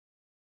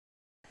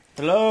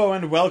Hello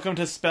and welcome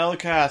to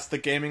SpellCast, the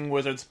Gaming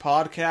Wizards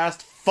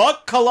podcast.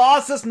 Fuck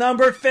Colossus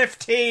number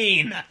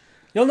 15!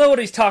 You'll know what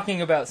he's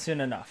talking about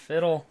soon enough.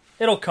 It'll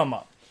come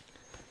up.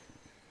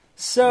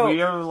 So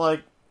we are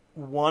like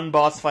one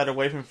boss fight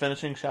away from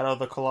finishing Shadow of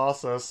the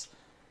Colossus.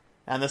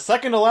 And the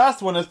second to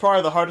last one is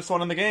probably the hardest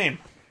one in the game.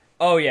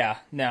 Oh yeah,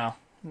 no.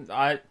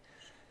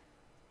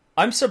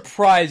 I'm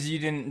surprised you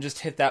didn't just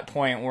hit that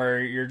point where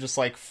you're just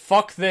like,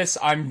 fuck this,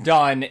 I'm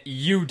done,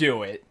 you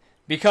do it.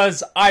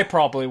 Because I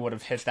probably would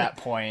have hit that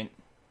point.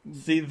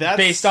 See, that's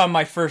based on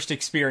my first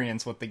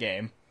experience with the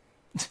game.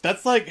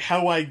 That's like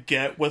how I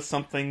get with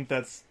something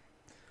that's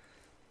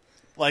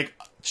like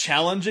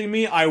challenging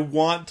me. I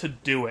want to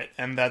do it,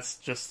 and that's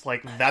just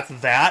like that's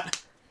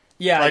that.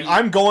 Yeah, like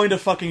I'm going to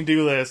fucking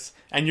do this,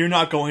 and you're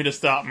not going to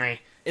stop me.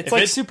 It's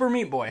like Super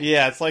Meat Boy.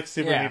 Yeah, it's like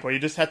Super Meat Boy. You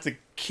just have to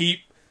keep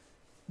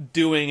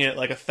doing it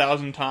like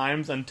 1,000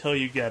 times until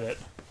you get it.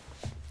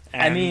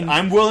 And I mean,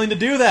 I'm willing to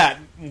do that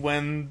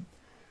when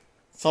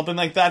something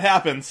like that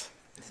happens.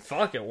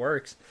 Fuck, it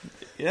works.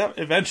 Yeah,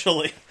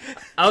 eventually.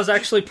 I was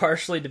actually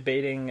partially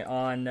debating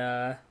on,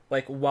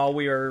 like, while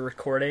we were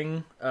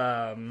recording,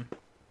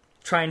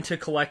 trying to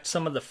collect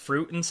some of the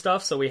fruit and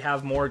stuff so we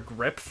have more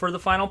grip for the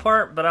final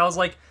part, but I was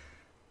like,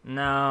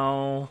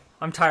 no,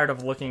 I'm tired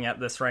of looking at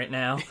this right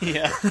now.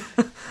 Yeah.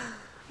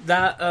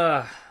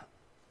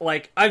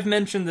 Like, I've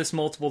mentioned this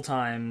multiple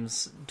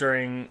times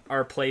during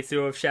our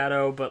playthrough of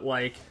Shadow, but,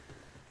 like,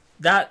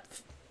 that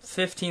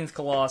 15th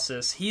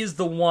Colossus, he's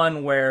the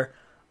one where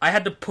I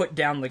had to put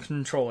down the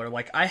controller.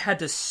 Like, I had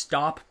to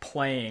stop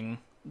playing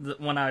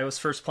when I was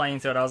first playing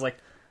through it. I was like,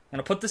 I'm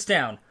going to put this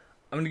down.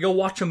 I'm going to go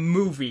watch a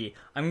movie.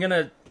 I'm going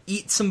to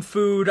eat some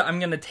food. I'm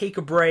going to take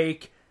a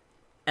break.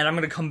 And I'm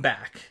going to come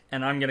back.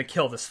 And I'm going to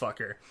kill this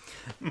fucker.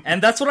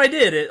 And that's what I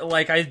did.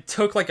 I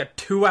took like a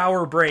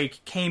 2-hour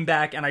break, came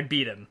back, and I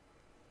beat him.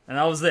 And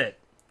that was it.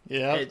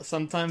 Yeah,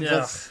 sometimes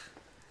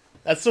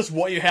that's just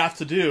what you have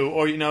to do.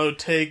 Or,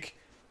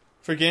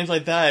 for games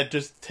like that,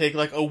 just take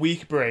like a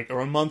week break or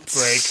a month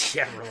break.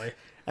 Yeah, really.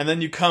 And then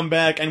you come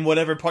back, and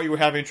whatever part you were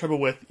having trouble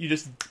with, you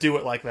just do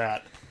it like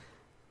that.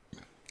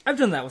 I've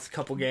done that with a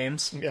couple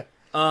games. Yeah.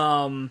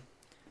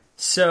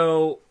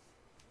 So,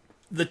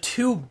 the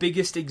two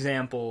biggest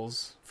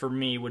examples for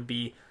me would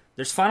be,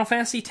 there's Final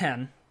Fantasy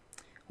X,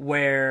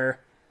 where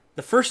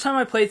the first time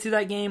I played through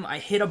that game, I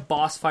hit a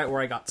boss fight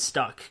where I got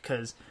stuck,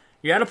 because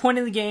you're at a point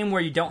in the game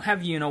where you don't have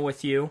Yuno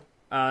with you,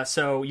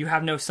 so you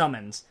have no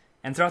summons.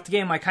 And throughout the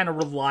game, I kind of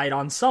relied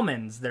on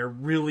summons. They're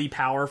really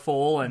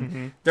powerful,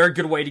 and they're a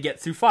good way to get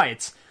through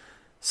fights.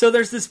 So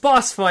there's this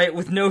boss fight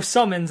with no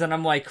summons, and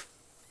I'm like,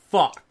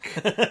 fuck.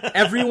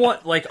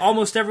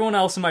 Almost everyone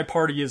else in my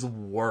party is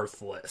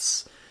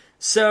worthless.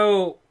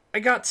 So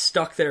I got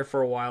stuck there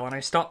for a while, and I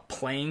stopped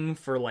playing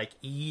for,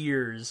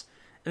 years.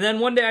 And then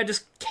one day I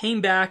just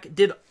came back,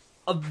 did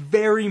a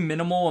very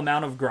minimal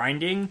amount of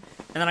grinding,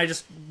 and then I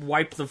just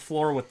wiped the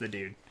floor with the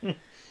dude.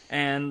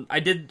 And I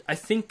did, I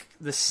think,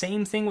 the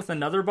same thing with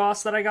another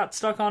boss that I got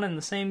stuck on in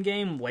the same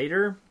game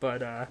later, but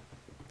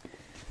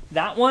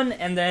that one,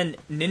 and then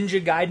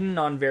Ninja Gaiden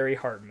on very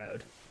hard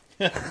mode.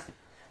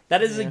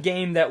 That is a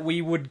game that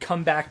we would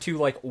come back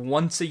to,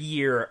 once a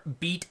year,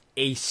 beat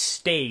a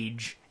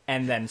stage,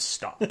 and then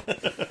stop.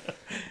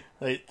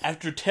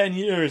 After 10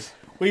 years,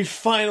 we've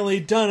finally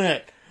done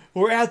it!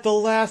 We're at the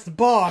last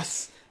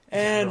boss,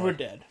 and we're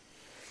dead.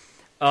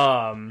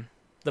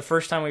 The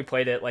first time we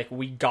played it,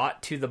 we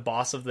got to the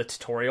boss of the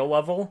tutorial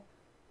level,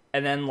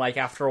 and then,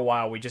 after a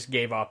while, we just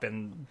gave up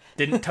and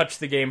didn't touch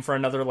the game for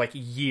another,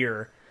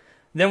 year.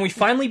 Then we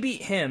finally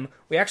beat him.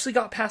 We actually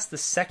got past the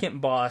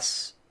second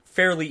boss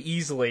fairly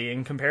easily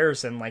in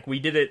comparison. We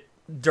did it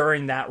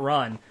during that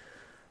run.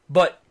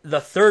 But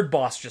the third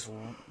boss just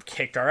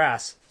kicked our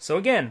ass. So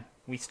again,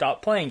 we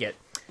stopped playing it.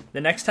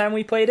 The next time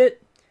we played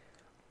it,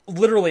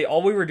 literally,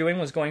 all we were doing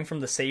was going from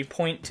the save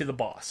point to the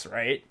boss,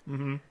 right?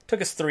 Mm-hmm.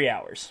 Took us 3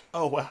 hours.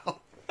 Oh, wow.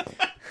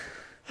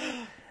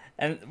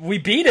 And we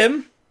beat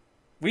him.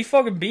 We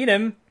fucking beat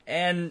him.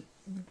 And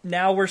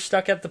now we're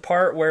stuck at the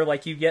part where,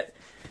 you get...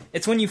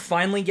 It's when you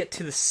finally get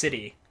to the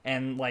city.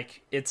 And,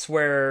 it's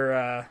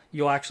where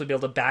you'll actually be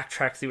able to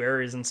backtrack through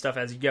areas and stuff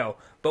as you go.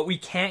 But we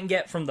can't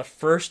get from the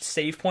first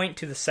save point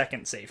to the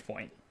second save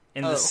point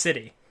in the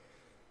city.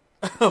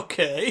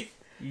 Okay.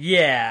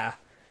 Yeah.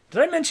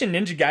 Did I mention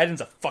Ninja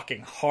Gaiden's a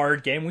fucking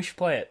hard game? We should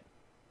play it.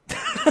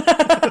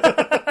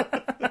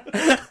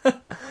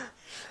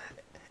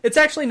 It's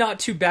actually not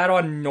too bad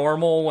on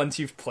normal once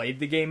you've played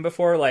the game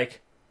before. I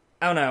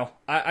don't know.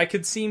 I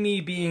could see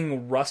me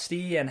being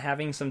rusty and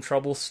having some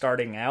trouble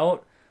starting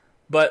out.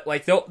 But,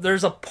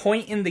 there's a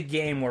point in the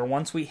game where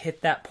once we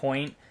hit that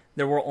point,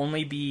 there will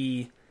only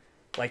be,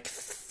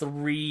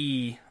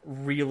 3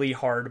 really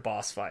hard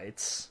boss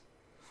fights.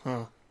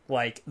 Huh.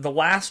 The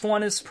last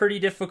one is pretty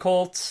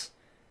difficult.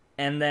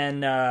 And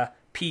then,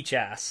 Peach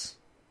Ass.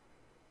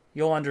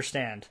 You'll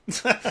understand.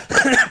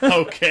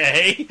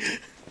 Okay.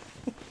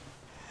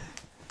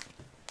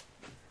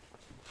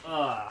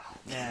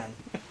 Man.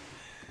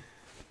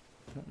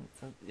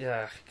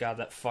 Yeah, God,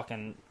 that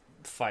fucking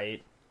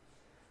fight.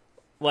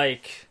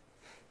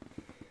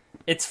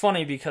 It's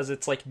funny because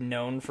it's like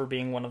known for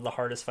being one of the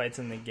hardest fights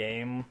in the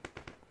game.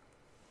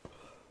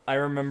 I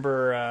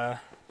remember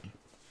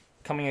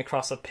coming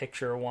across a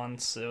picture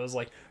once. It was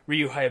like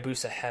Ryu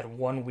Hayabusa had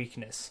one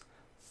weakness,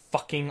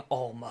 fucking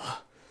Alma,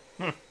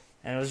 and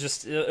it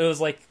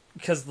was like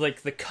because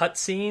like the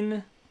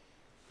cutscene,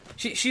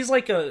 she's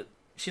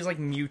like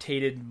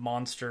mutated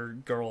monster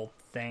girl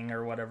thing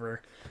or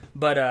whatever,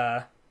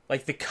 but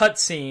like the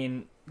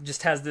cutscene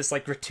just has this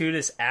like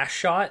gratuitous ass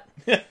shot.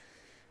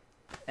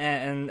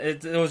 And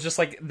it was just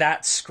like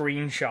that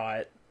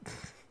screenshot.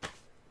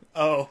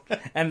 Oh.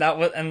 and that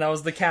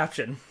was the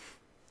caption.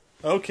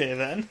 Okay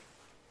then.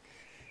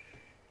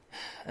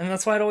 And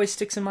that's why it always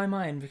sticks in my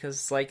mind, because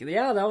it's like,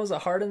 yeah, that was a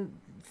hard and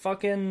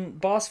fucking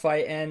boss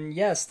fight, and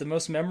yes, the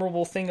most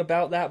memorable thing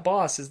about that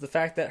boss is the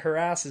fact that her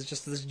ass is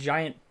just this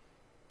giant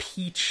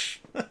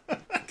peach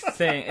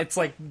thing. It's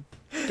like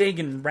big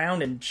and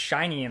round and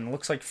shiny and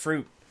looks like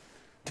fruit.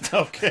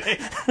 Okay.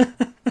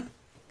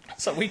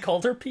 So we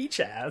called her Peach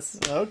Ass.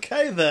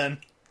 Okay, then.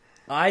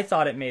 I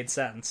thought it made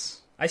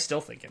sense. I still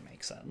think it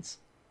makes sense.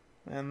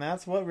 And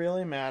that's what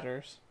really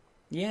matters.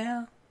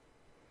 Yeah.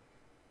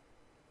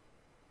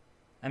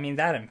 I mean,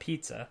 that and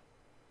pizza.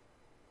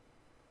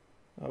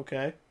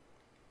 Okay.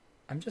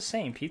 I'm just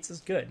saying, pizza's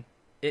good.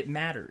 It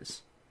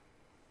matters.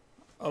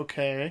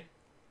 Okay.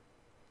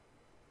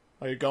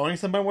 Are you going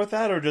somewhere with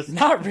that, or just...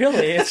 Not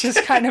really. It's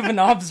just kind of an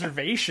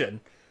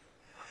observation.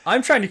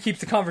 I'm trying to keep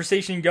the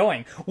conversation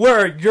going. Where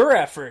are your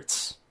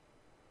efforts?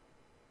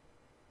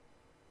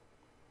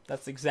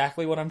 That's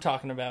exactly what I'm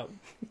talking about.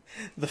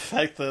 The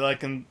fact that I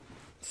can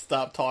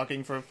stop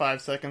talking for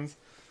 5 seconds.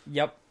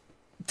 Yep.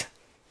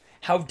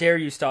 How dare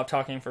you stop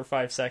talking for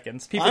 5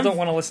 seconds? People don't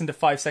want to listen to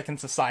 5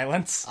 seconds of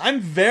silence.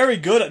 I'm very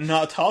good at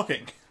not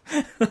talking.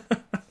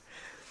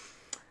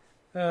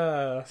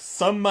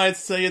 Some might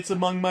say it's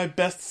among my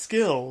best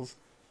skills.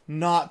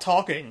 Not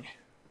talking.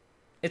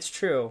 It's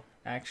true,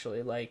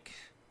 actually. Like...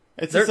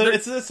 It's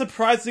a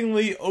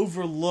surprisingly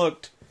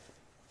overlooked.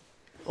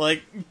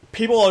 Like,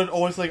 people are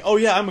always like, "Oh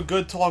yeah, I'm a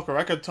good talker.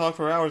 I could talk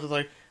for hours." It's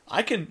like,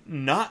 I can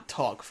not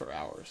talk for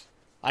hours.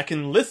 I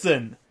can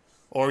listen,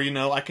 or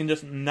I can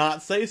just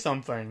not say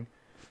something.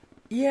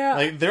 Yeah.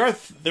 Like there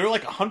are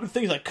like 100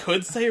 things I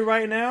could say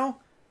right now.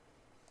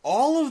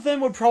 All of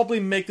them would probably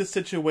make the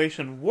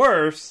situation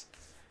worse.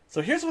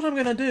 So here's what I'm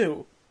gonna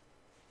do: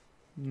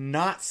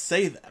 not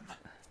say them.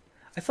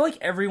 I feel like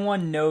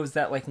everyone knows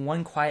that, like,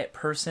 one quiet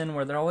person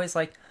where they're always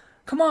like,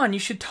 come on, you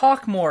should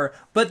talk more.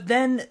 But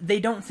then they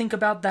don't think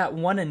about that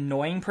one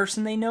annoying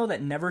person they know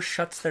that never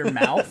shuts their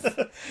mouth.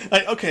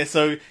 Like, okay,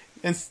 so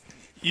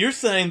you're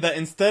saying that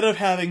instead of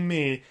having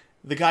me,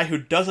 the guy who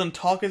doesn't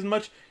talk as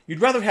much, you'd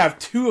rather have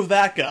two of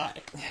that guy.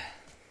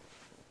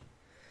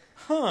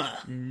 Huh.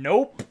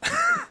 Nope.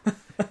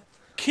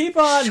 Keep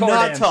on Short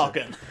not answer.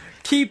 talking.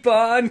 Keep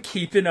on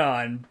keeping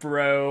on,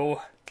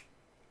 bro.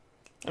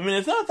 I mean,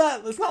 it's not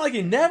like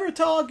you never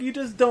talk, you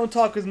just don't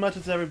talk as much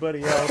as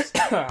everybody else.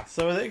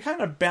 So it kind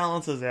of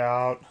balances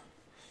out.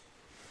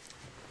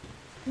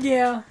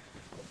 Yeah.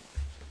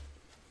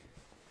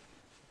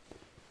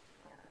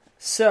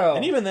 So...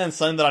 And even then,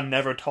 saying that I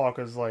never talk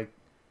is like...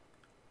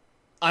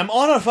 I'm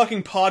on a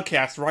fucking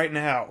podcast right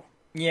now.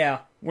 Yeah.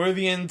 Where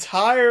the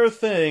entire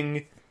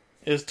thing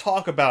is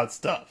talk about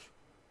stuff.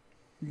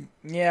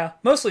 Yeah.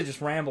 Mostly just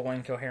ramble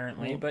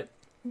incoherently, but...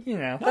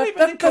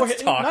 that's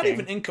talking. Not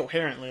even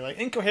incoherently. Like,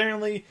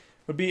 incoherently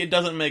would be it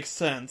doesn't make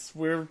sense.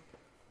 We're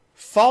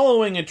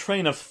following a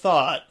train of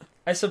thought.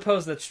 I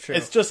suppose that's true.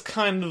 It's just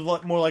kind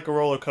of more like a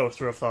roller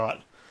coaster of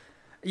thought.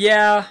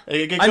 Yeah.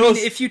 I mean,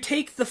 if you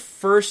take the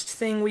first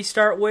thing we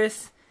start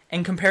with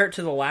and compare it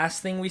to the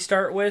last thing we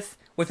start with,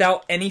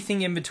 without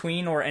anything in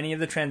between or any of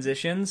the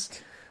transitions,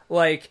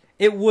 like,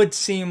 it would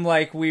seem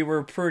like we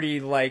were pretty,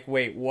 like,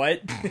 wait,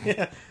 what?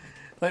 Yeah.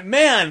 Like,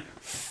 man,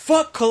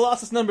 fuck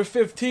Colossus number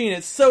 15,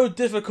 it's so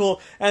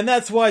difficult, and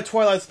that's why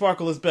Twilight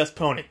Sparkle is best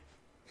pony.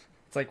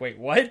 It's like, wait,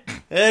 what?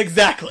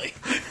 Exactly.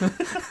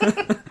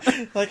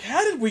 Like,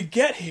 how did we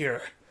get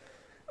here?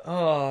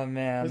 Oh,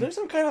 man. Is there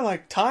some kind of,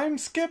 like, time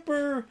skip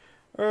or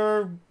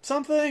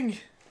something?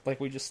 Like,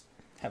 we just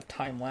have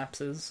time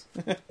lapses.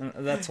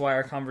 That's why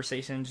our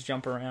conversations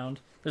jump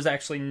around. There's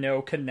actually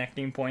no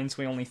connecting points,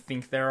 we only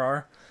think there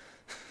are.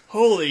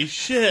 Holy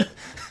shit.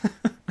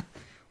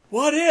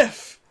 What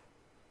if?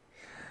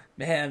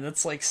 Man,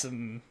 that's like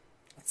some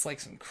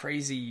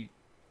crazy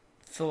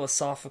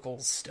philosophical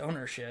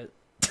stoner shit.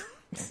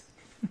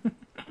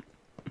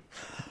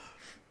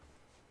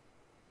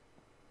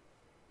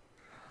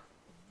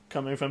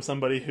 Coming from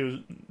somebody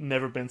who's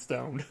never been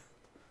stoned.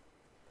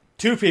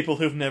 Two people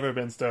who've never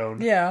been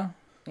stoned. Yeah.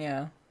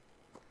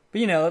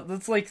 But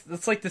that's like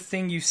the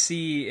thing you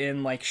see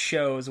in like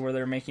shows where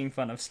they're making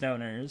fun of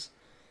stoners.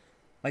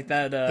 Like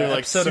that They're like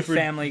episode of super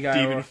Family Guy.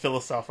 deep and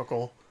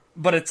philosophical.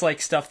 But it's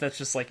like stuff that's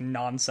just like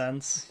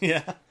nonsense.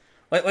 Yeah.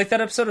 Like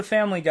that episode of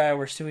Family Guy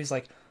where Stewie's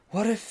like,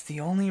 what if the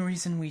only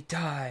reason we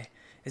die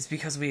is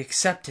because we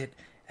accept it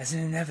as an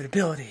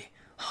inevitability?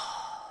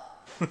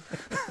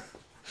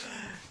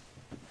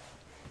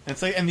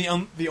 It's like, and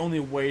the only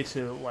way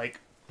to like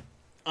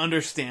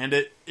understand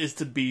it is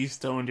to be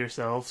stoned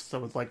yourself,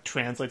 so it like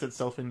translates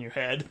itself in your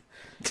head.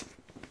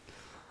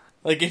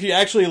 Like, if you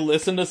actually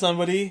listen to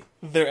somebody,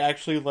 they're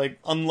actually like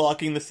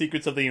unlocking the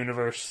secrets of the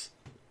universe.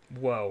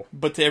 Whoa.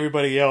 But to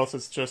everybody else,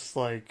 it's just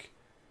like,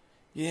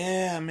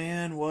 yeah,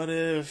 man, what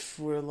if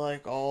we're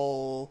like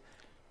all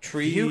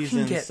trees you can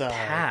inside? Get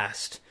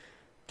past.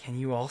 Can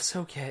you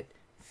also get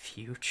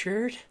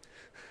futured?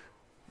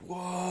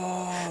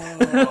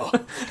 Whoa.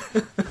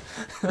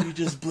 You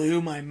just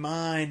blew my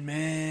mind,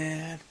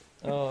 man.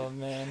 Oh,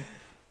 man.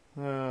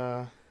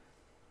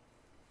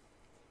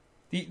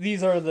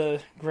 These are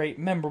the great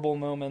memorable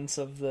moments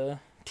of the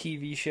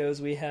TV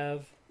shows we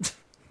have.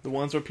 The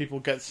ones where people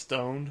get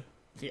stoned?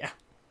 Yeah.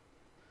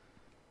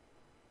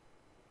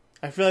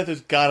 I feel like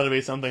there's gotta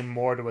be something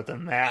more to it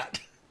than that.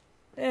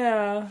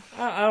 Yeah,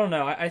 I don't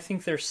know. I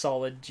think they're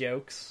solid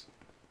jokes.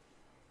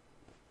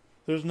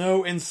 There's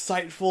no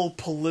insightful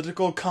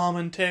political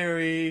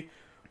commentary,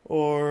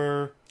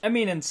 or... I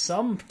mean, in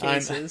some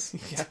cases.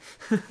 Yeah.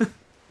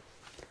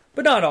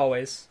 But not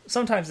always.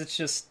 Sometimes it's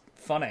just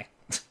funny.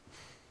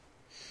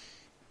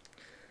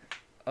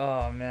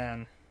 Oh,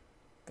 man.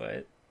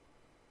 But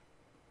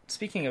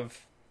speaking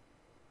of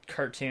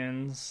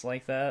cartoons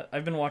like that,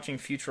 I've been watching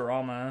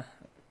Futurama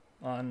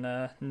on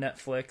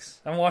Netflix.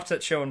 I haven't watched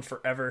that show in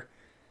forever.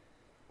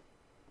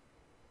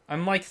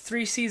 I'm like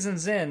 3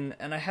 seasons in,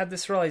 and I had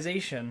this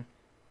realization.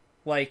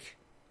 Like,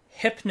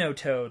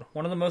 Hypnotoad,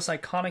 one of the most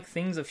iconic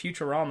things of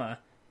Futurama,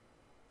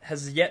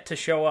 has yet to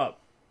show up.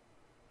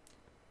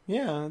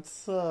 Yeah,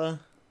 it's, I'm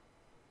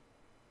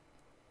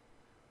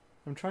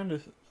trying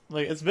to...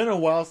 Like, it's been a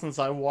while since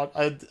I watched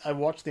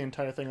the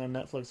entire thing on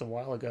Netflix a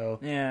while ago.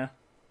 Yeah.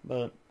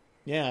 But,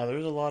 yeah,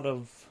 there's a lot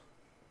of,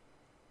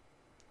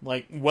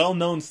 like,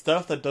 well-known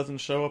stuff that doesn't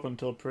show up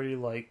until pretty,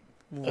 like,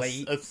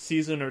 late. A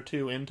season or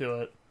 2 into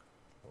it.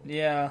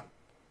 Yeah.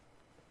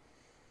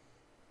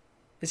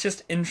 It's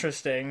just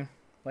interesting.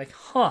 Like,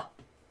 huh.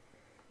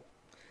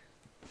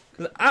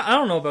 'Cause I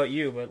don't know about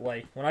you, but,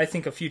 like, when I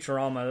think of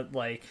Futurama,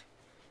 like,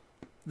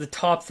 the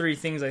top 3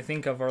 things I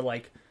think of are,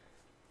 like,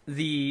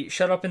 the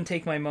Shut Up and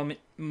Take My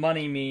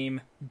Money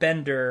meme,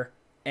 Bender,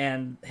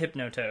 and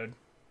Hypnotoad.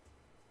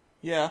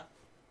 Yeah.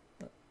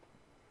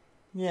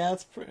 Yeah,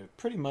 that's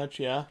pretty much,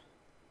 yeah.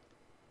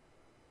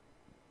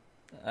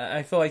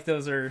 I feel like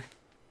those are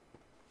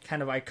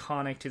kind of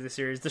iconic to the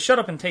series. The Shut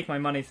Up and Take My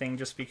Money thing,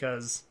 just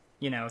because,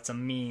 you know, it's a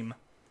meme.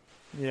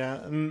 Yeah,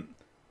 and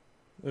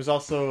there's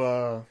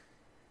also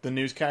the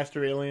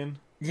newscaster alien.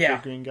 Yeah.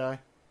 The green guy.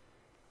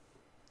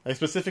 Like,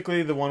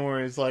 specifically the one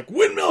where he's like,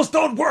 windmills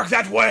don't work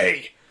that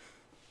way!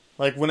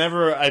 Like,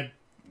 whenever I,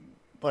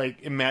 like,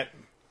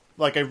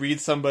 I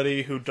read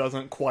somebody who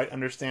doesn't quite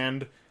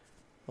understand,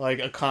 like,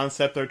 a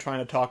concept they're trying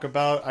to talk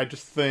about, I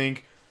just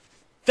think,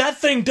 that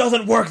thing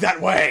doesn't work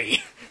that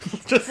way!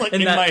 Just, like,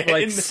 in my head.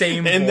 Like,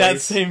 same in voice.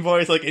 that same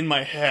voice, like, in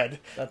my head.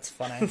 That's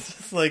funny. It's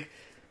just, like,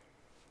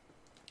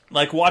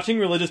 watching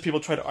religious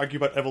people try to argue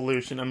about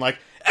evolution, I'm like,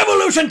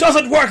 evolution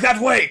doesn't work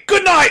that way!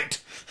 Good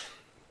night!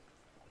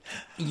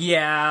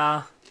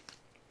 Yeah.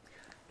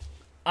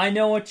 I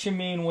know what you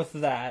mean with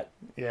that.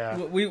 Yeah.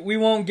 We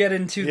won't get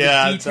into the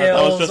details that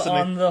was just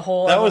on the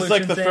whole that evolution was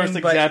like the thing, first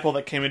example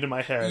that came into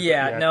my head.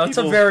 Yeah, no, it's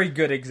a very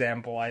good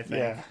example, I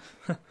think.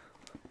 Yeah.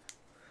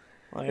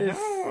 Like,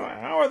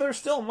 how are there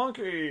still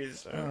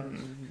monkeys?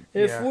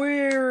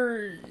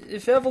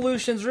 If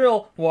evolution's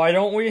real, why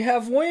don't we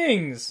have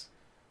wings?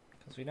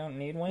 Because we don't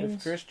need wings?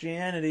 If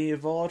Christianity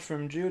evolved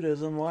from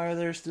Judaism, why are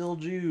there still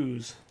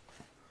Jews?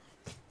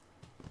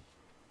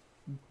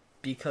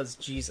 Because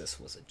Jesus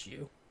was a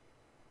Jew.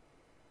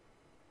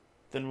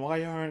 Then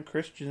why aren't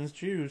Christians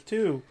Jews,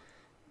 too?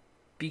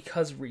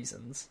 Because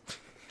reasons.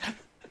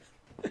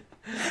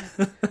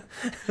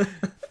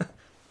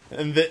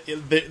 And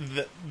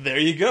there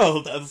you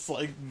go. That's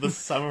like the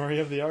summary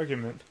of the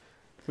argument.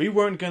 We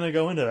weren't going to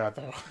go into that,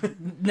 though.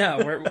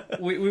 No,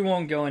 we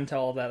won't go into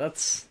all that.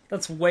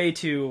 That's way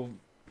too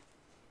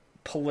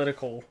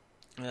political.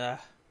 Yeah.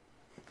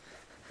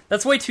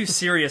 That's way too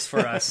serious for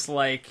us.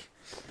 Like,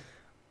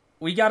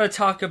 we gotta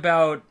talk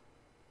about,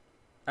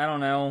 I don't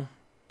know,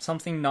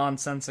 something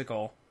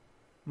nonsensical.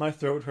 My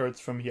throat hurts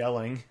from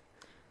yelling.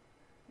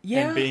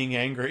 Yeah. And being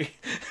angry.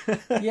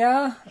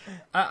 Yeah.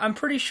 I'm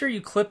pretty sure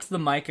you clipped the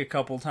mic a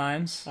couple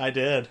times. I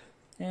did.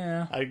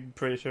 Yeah. I'm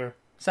pretty sure.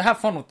 So have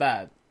fun with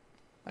that.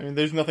 I mean,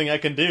 there's nothing I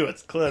can do.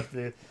 It's clipped.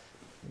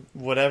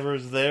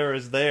 Whatever's there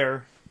is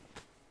there.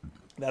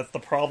 That's the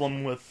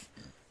problem with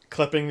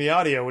clipping the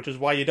audio, which is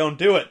why you don't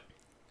do it.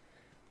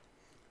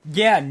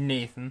 Yeah,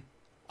 Nathan.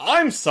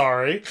 I'm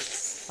sorry.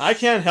 I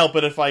can't help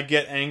it if I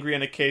get angry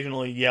and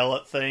occasionally yell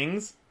at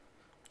things.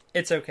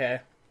 It's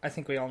okay. I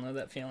think we all know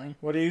that feeling.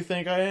 What do you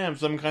think I am?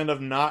 Some kind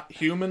of not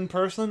human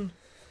person?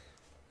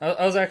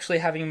 I was actually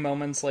having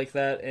moments like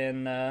that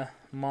in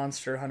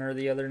Monster Hunter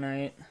the other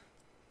night.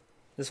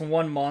 This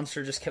one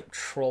monster just kept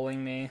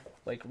trolling me,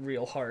 like,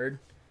 real hard.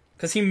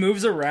 Because he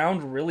moves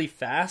around really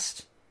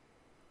fast.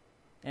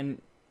 And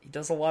he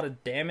does a lot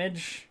of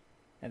damage.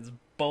 And it's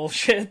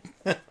bullshit.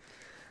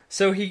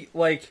 So he,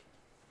 like...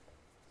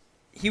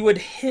 he would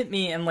hit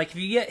me, and, like, if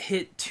you get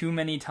hit too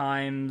many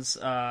times,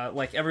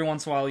 like, every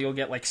once in a while you'll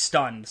get, like,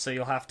 stunned, so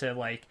you'll have to,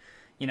 like,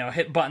 you know,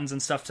 hit buttons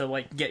and stuff to,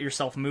 like, get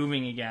yourself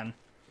moving again.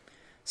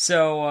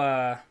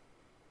 So,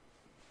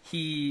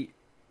 he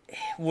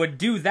would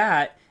do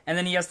that, and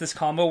then he has this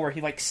combo where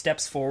he, like,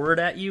 steps forward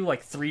at you,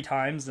 like, 3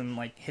 times and,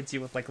 like, hits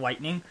you with, like,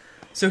 lightning.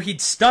 So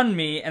he'd stun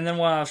me, and then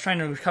while I was trying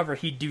to recover,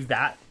 he'd do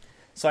that.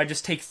 So I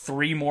just take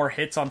 3 more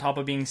hits on top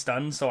of being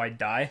stunned, so I'd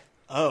die.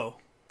 Oh.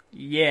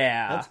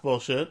 Yeah. That's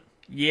bullshit.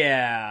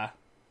 Yeah.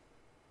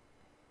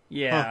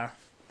 Yeah.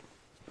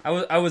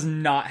 Huh. I was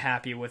not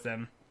happy with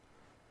him.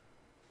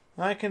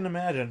 I can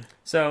imagine.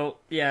 So,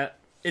 yeah,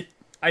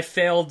 I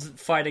failed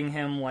fighting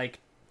him, like,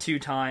 2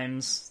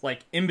 times, like,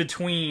 in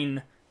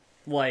between,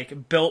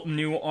 like, built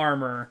new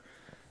armor.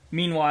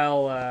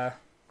 Meanwhile, the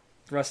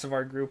rest of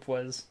our group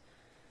was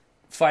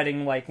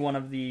fighting, like, one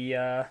of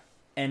the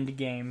end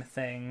game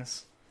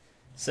things.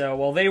 So,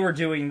 while they were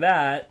doing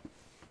that,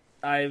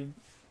 I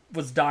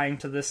was dying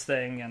to this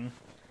thing, and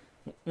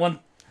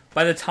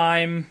by the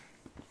time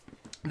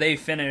they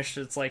finished,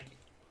 it's like,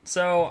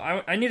 so,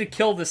 I need to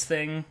kill this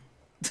thing.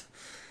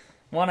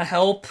 Want to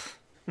help?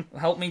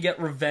 Help me get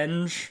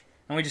revenge?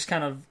 And we just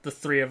kind of, the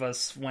 3 of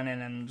us, went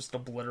in and just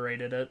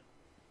obliterated it.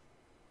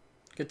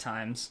 Good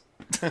times.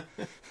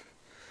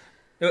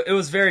 It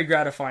was very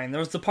gratifying. There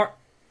was the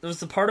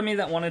part of me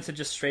that wanted to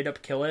just straight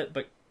up kill it,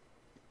 but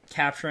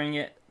capturing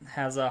it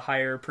has a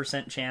higher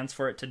 % chance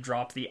for it to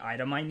drop the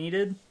item I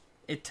needed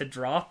it to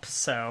drop,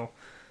 so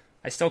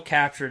I still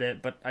captured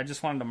it, but I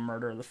just wanted to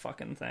murder the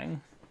fucking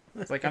thing.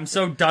 It's like, I'm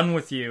so done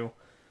with you.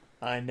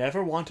 I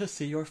never want to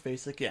see your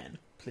face again.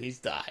 Please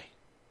die.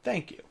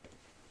 Thank you.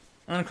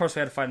 And then, of course, we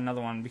had to fight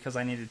another one because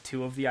I needed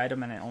 2 of the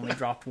item and it only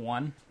dropped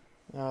 1.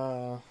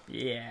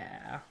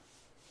 Yeah.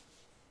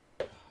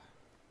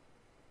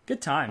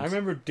 Good times. I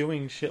remember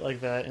doing shit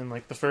like that in,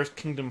 like, the first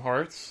Kingdom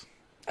Hearts.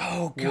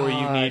 Oh, God. Where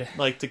you need,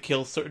 like, to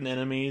kill certain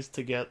enemies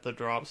to get the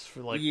drops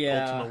for, like,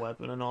 Ultimate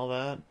Weapon and all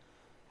that.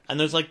 And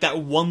there's, like, that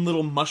one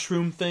little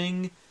mushroom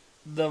thing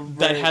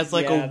that has,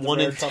 like, a 1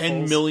 in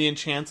 10 million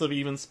chance of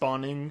even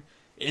spawning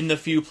in the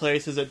few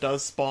places it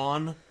does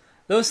spawn.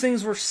 Those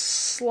things were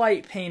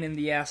slight pain in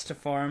the ass to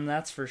farm,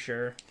 that's for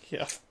sure.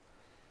 Yeah.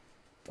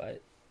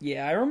 But,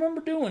 yeah, I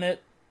remember doing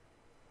it.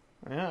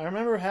 Yeah, I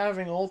remember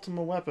having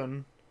Ultimate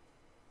Weapon.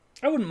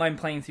 I wouldn't mind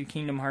playing through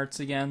Kingdom Hearts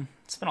again.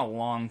 It's been a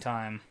long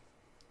time.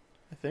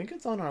 I think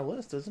it's on our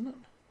list, isn't it?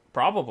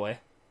 Probably.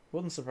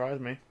 Wouldn't surprise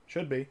me.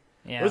 Should be.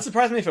 Yeah. It would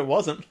surprise me if it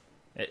wasn't.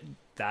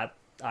 That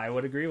I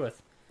would agree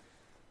with.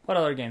 What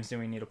other games do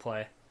we need to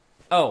play?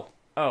 Oh.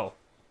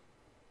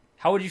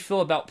 How would you feel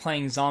about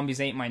playing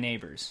Zombies Ate My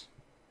Neighbors?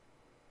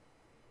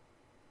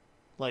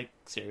 Like,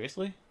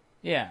 seriously?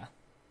 Yeah.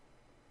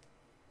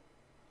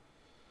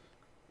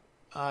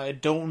 I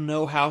don't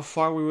know how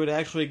far we would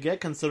actually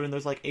get, considering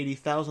there's like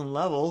 80,000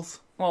 levels.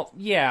 Well,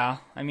 yeah.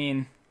 I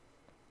mean,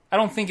 I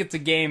don't think it's a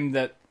game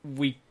that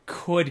we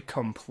could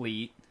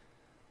complete.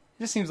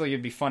 It just seems like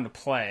it'd be fun to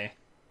play.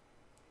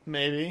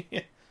 Maybe.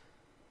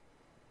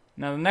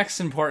 Now, the next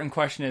important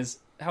question is,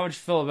 how would you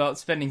feel about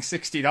spending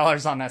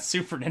 $60 on that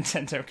Super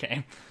Nintendo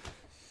game?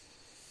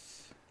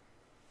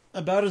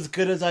 About as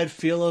good as I'd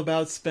feel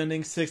about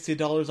spending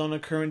 $60 on a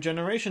current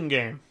generation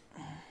game.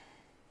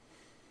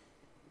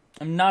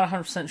 I'm not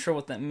 100% sure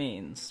what that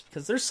means,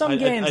 because there's some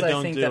games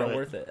I think that are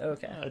worth it.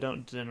 Okay. I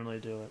don't generally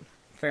do it.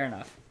 Fair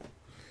enough.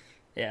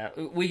 Yeah,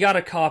 we got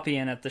a copy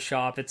in at the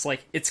shop. It's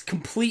like, it's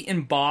complete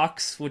in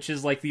box, which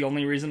is like the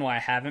only reason why I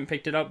haven't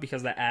picked it up,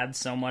 because that adds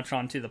so much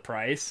onto the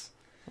price.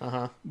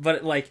 Uh-huh.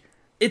 But, like,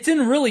 it's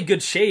in really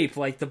good shape.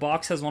 Like, the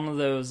box has one of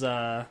those,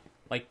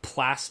 like,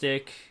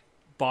 plastic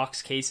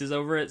box cases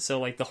over it, so,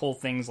 like, the whole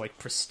thing's, like,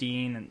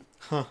 pristine,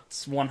 and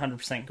it's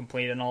 100%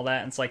 complete and all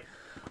that. And it's like,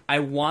 I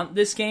want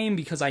this game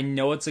because I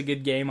know it's a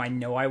good game. I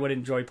know I would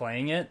enjoy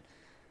playing it,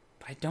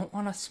 but I don't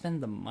want to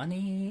spend the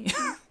money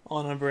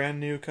on a brand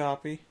new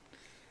copy.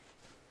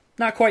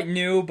 Not quite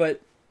new,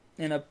 but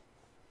in a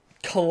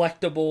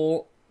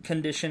collectible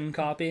condition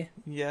copy.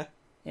 Yeah.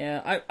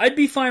 Yeah, I'd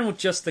be fine with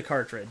just the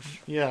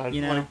cartridge. Yeah,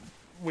 you know? Like,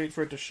 wait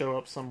for it to show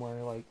up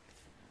somewhere, like,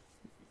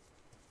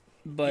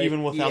 but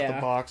even without the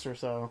box or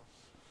so.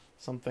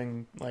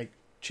 Something, like,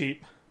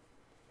 cheap.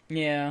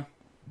 Yeah.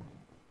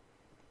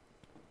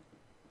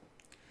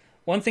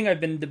 One thing I've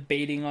been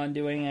debating on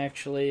doing,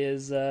 actually,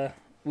 is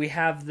we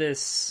have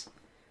this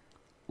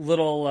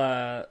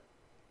little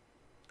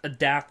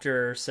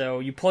adapter, so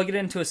you plug it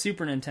into a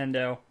Super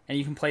Nintendo, and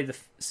you can play the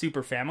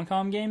Super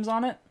Famicom games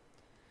on it.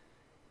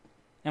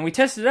 And we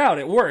tested it out.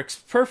 It works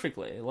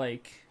perfectly.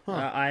 Like,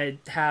 I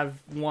have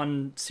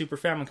one Super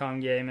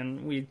Famicom game,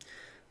 and we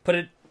put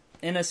it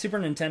in a Super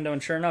Nintendo,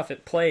 and sure enough,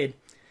 it played.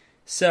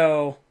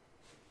 So,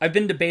 I've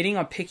been debating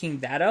on picking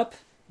that up,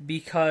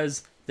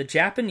 because the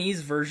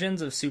Japanese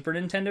versions of Super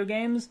Nintendo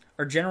games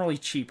are generally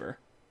cheaper.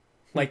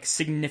 Like,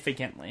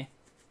 significantly.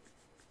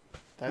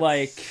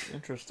 That's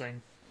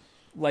interesting.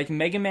 Like,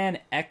 Mega Man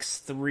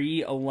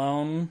X3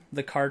 alone,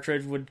 the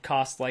cartridge would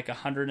cost like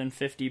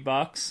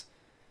 $150.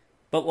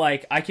 But,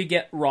 like, I could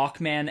get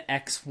Rockman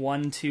X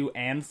 1, 2,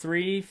 and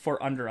 3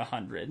 for under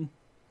 100.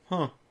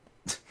 Huh.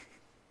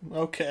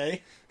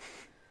 Okay.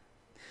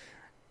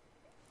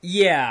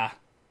 Yeah.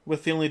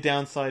 With the only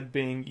downside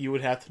being you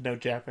would have to know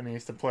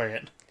Japanese to play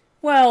it.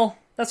 Well,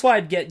 that's why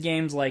I'd get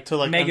games like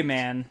Mega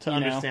Man. To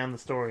understand the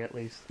story, at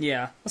least.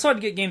 Yeah. That's why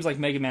I'd get games like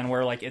Mega Man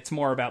where, like, it's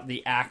more about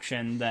the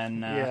action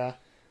than... yeah.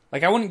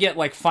 Like, I wouldn't get,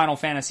 like, Final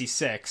Fantasy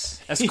VI.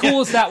 As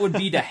cool as that would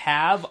be to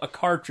have a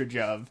cartridge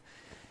of,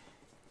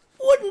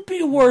 wouldn't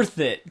be worth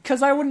it,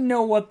 because I wouldn't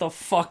know what the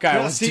fuck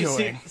I was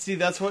doing. See,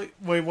 that's what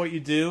you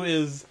do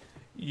is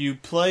you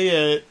play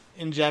it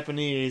in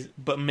Japanese,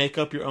 but make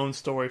up your own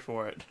story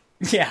for it.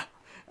 Yeah.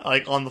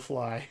 Like, on the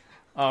fly.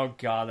 Oh,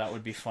 God, that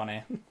would be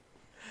funny.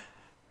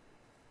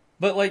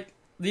 But, like,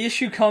 the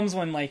issue comes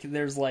when, like,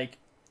 there's, like,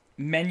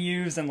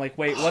 menus and, like,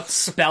 wait, what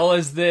spell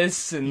is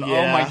this? And, oh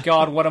my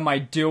God, what am I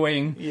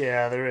doing?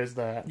 Yeah, there is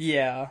that.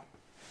 Yeah.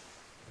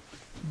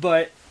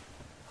 But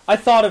I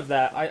thought of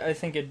that. I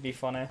think it'd be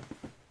funny.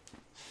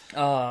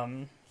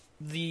 The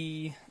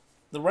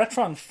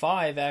Retron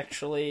 5,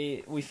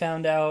 actually, we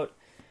found out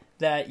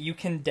that you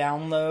can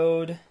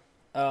download,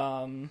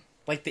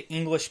 like, the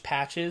English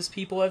patches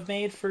people have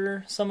made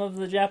for some of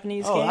the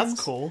Japanese games. Oh,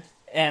 that's cool.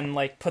 And,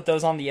 like, put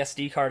those on the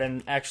SD card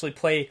and actually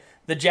play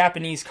the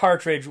Japanese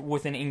cartridge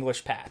with an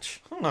English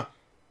patch. Huh.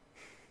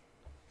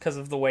 Because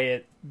of the way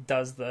it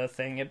does the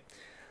thing.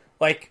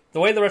 Like, the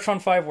way the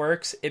Retron 5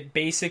 works, it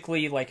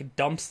basically, like,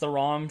 dumps the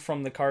ROM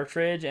from the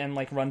cartridge and,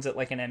 like, runs it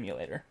like an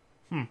emulator.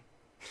 So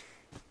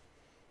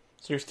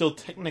you're still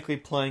technically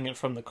playing it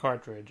from the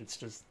cartridge, it's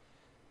just...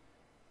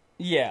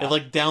 Yeah. It,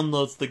 like,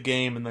 downloads the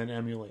game and then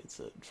emulates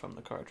it from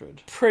the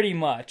cartridge. Pretty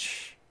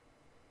much.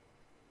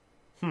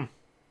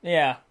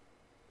 Yeah.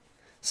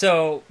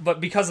 So, but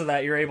because of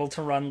that, you're able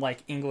to run,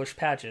 like, English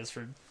patches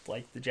for,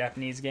 like, the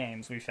Japanese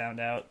games, we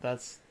found out.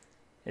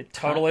 It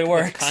totally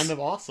works. That's kind of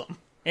awesome.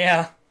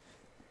 Yeah.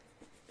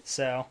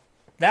 So,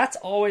 that's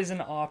always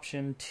an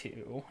option,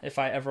 too, if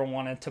I ever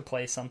wanted to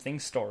play something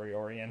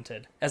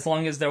story-oriented. As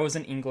long as there was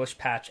an English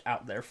patch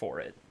out there for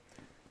it.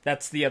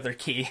 That's the other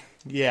key.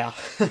 Yeah.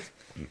 You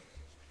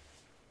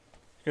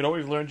could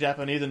always learn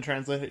Japanese and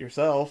translate it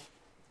yourself.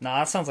 Nah,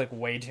 that sounds like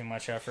way too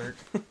much effort.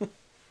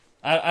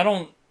 I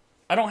don't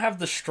have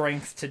the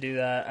strength to do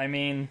that. I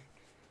mean,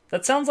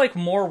 that sounds like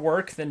more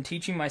work than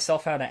teaching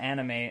myself how to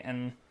animate,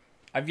 and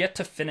I've yet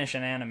to finish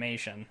an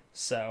animation,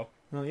 so...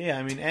 Well, yeah,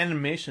 I mean,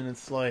 animation,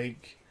 it's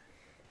like...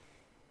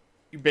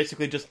 You're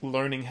basically just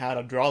learning how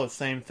to draw the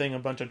same thing a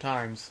bunch of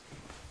times.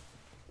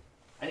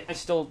 I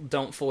still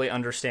don't fully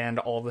understand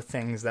all the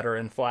things that are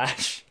in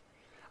Flash.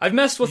 I've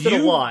messed with it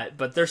a lot,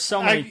 but there's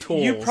so many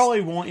tools. You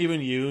probably won't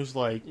even use,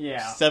 like,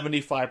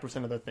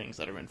 75% of the things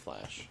that are in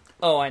Flash.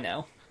 Oh, I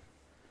know.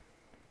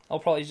 I'll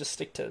probably just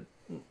stick to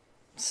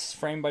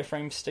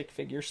frame-by-frame stick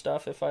figure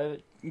stuff if I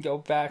go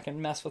back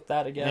and mess with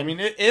that again. I mean,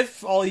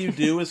 if all you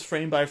do is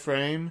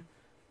frame-by-frame,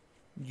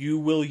 you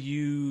will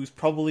use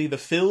probably the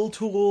fill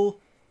tool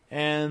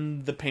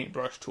and the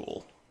paintbrush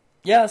tool.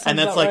 Yeah, and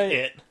that's like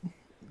it.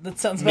 That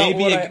sounds about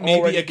what I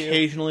maybe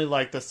occasionally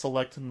like the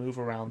select and move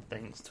around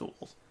things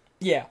tools.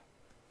 Yeah.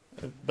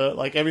 But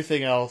like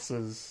everything else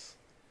is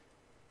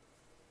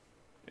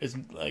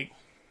like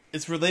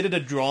it's related to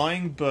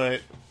drawing,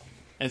 but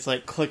it's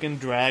like click and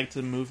drag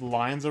to move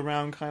lines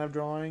around kind of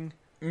drawing.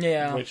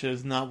 Yeah. Which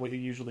is not what you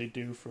usually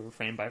do for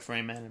frame by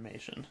frame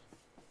animation.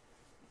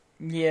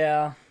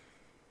 Yeah.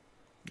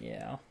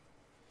 Yeah.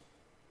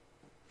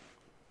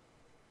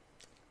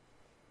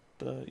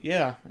 But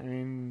yeah, I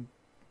mean,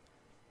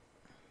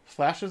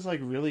 Flash is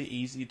like really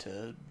easy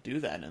to do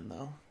that in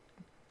though,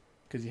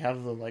 because you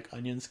have the like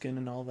onion skin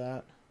and all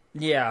that.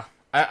 Yeah,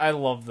 I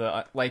love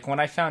the like when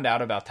I found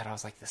out about that, I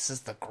was like, this is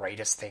the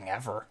greatest thing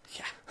ever.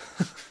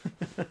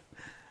 Yeah.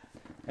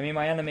 I mean,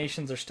 my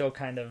animations are still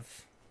kind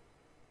of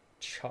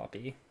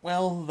choppy.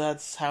 Well,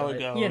 that's how it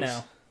goes. You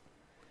know,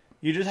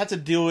 you just have to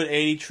do it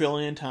 80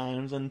 trillion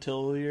times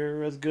until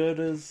you're as good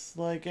as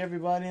like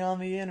everybody on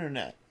the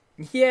internet.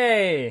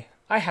 Yay!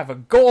 I have a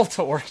goal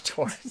to work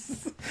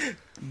towards.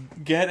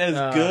 Get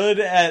as good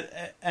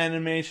at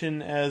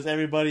animation as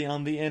everybody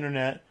on the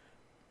internet,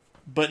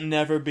 but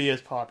never be as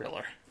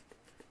popular.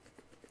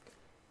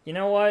 You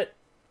know what?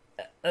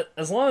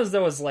 As long as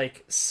there was,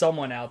 like,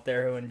 someone out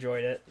there who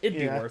enjoyed it, it'd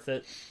be worth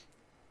it.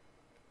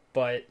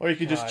 But... Or you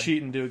could just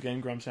cheat and do a Game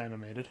Grumps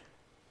animated.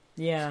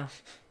 Yeah.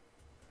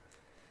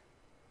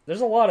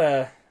 There's a lot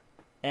of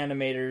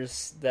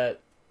animators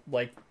that,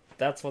 like...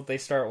 That's what they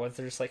start with.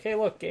 They're just like, hey,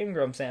 look, Game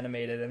Grumps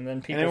animated. And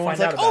then people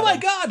find out about it. Oh my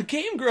god,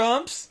 Game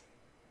Grumps!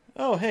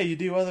 Oh, hey, you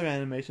do other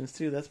animations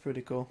too. That's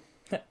pretty cool.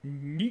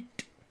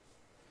 Neat.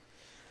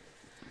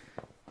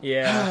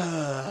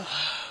 Yeah.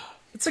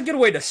 It's a good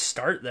way to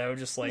start, though.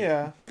 Just,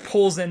 like,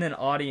 pulls in an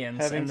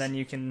audience, and then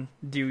you can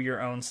do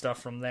your own stuff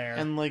from there.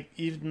 And, like,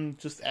 even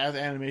just as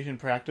animation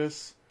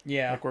practice.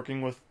 Yeah. Like,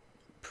 working with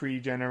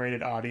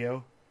pre-generated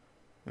audio.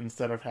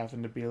 Instead of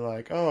having to be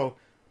like, oh...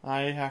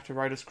 I have to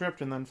write a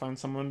script and then find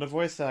someone to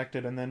voice act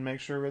it and then make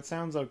sure it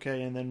sounds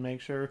okay and then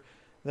make sure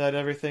that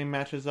everything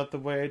matches up the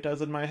way it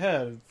does in my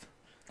head.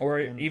 Or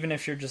even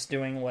if you're just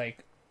doing,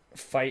 like,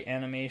 fight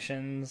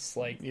animations,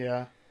 like...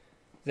 Yeah.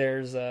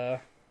 There's,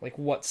 like,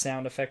 what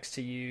sound effects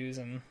to use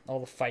and all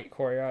the fight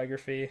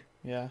choreography.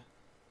 Yeah.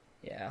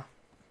 Yeah.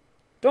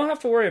 Don't have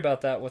to worry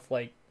about that with,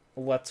 like,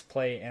 Let's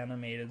Play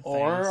animated things.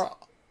 Or,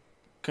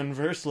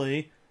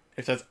 conversely,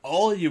 if that's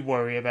all you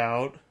worry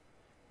about,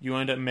 you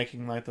end up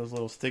making, like, those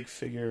little stick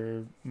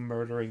figure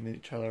murdering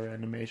each other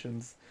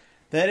animations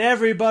that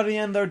everybody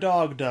and their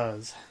dog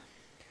does.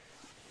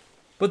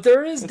 But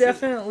there is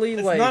definitely,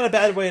 it's like... It's not a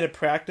bad way to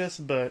practice,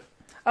 but...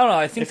 I don't know,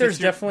 I think there's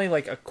definitely,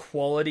 like, a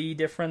quality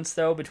difference,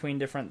 though, between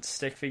different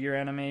stick figure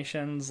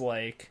animations.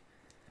 Like,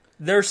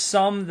 there's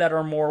some that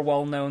are more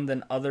well-known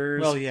than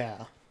others. Well,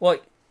 yeah. Well,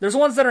 there's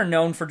ones that are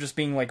known for just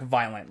being, like,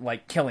 violent,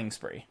 like Killing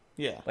Spree.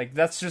 Yeah. Like,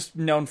 that's just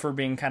known for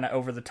being kind of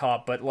over the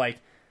top, but, like,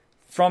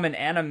 from an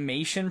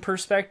animation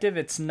perspective,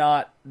 it's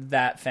not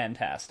that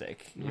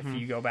fantastic if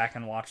you go back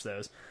and watch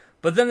those.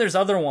 But then there's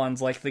other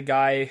ones, like the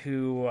guy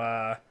who,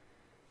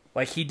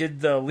 like, he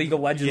did the League of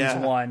Legends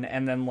one,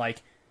 and then,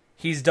 like,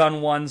 he's done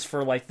ones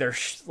for, like, their,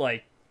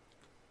 like,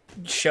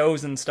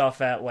 shows and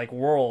stuff at, like,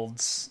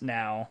 Worlds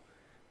now,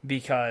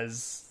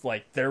 because,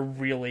 like, they're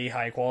really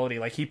high quality.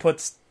 Like,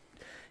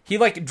 he,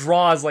 like,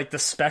 draws, like, the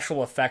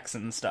special effects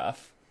and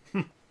stuff.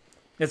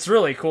 It's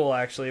really cool,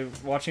 actually,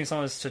 watching some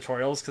of his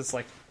tutorials, because,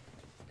 like,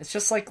 it's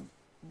just, like,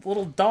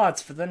 little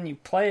dots, but then you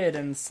play it,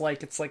 and it's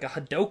like a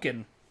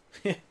Hadoken.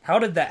 How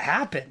did that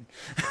happen?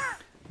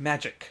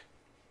 Magic.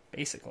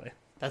 Basically.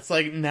 That's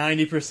like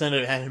 90%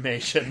 of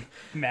animation.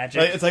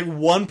 Magic. Like, it's like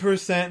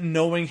 1%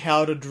 knowing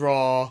how to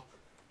draw,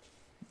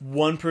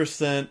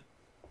 1%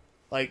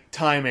 like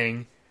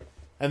timing,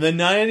 and then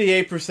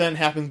 98%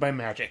 happens by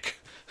magic.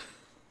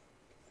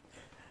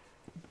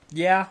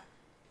 Yeah.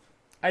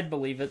 I'd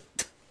believe it.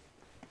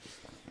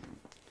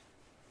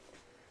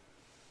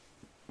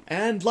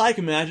 And like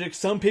magic,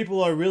 some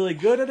people are really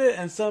good at it,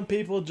 and some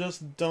people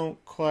just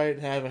don't quite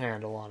have a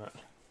handle on it.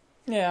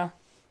 Yeah.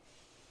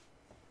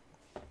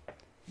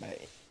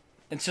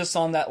 It's just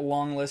on that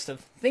long list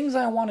of things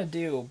I want to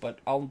do, but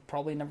I'll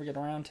probably never get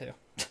around to.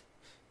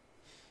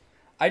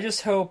 I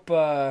just hope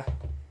that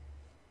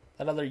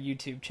other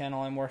YouTube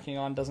channel I'm working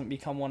on doesn't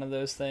become one of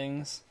those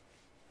things.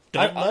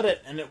 Don't let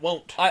it, and it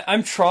won't.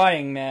 I'm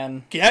trying,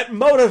 man. Get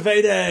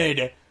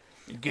motivated!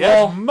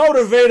 Get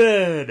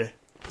motivated!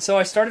 So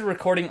I started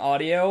recording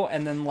audio,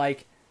 and then,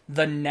 like,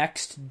 the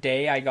next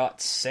day I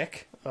got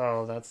sick.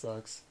 Oh, that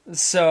sucks.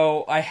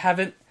 So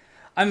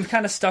I'm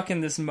kind of stuck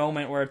in this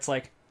moment where it's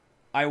like,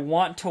 I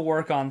want to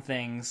work on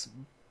things,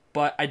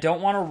 but I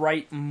don't want to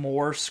write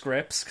more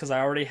scripts, because I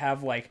already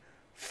have, like,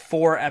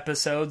 4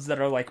 episodes that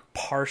are, like,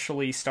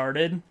 partially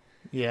started.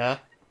 Yeah.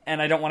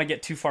 And I don't want to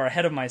get too far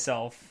ahead of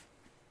myself.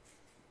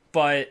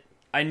 But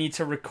I need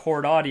to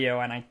record audio,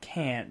 and I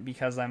can't,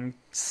 because I'm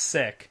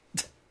sick.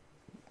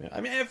 I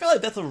mean, I feel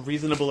like that's a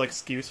reasonable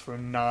excuse for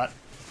not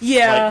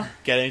like,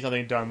 getting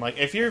something done. Like,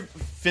 if you're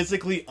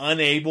physically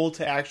unable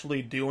to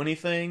actually do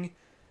anything,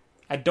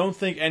 I don't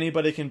think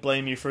anybody can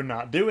blame you for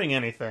not doing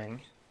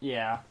anything.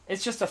 Yeah.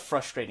 It's just a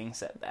frustrating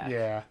setback.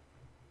 Yeah.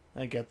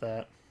 I get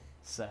that.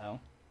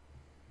 So.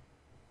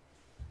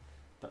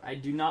 But I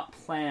do not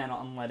plan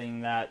on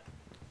letting that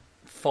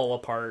fall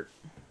apart.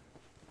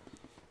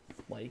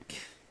 Like,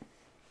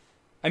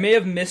 I may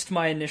have missed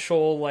my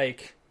initial,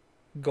 like,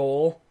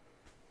 goal.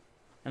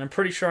 And I'm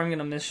pretty sure I'm going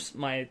to miss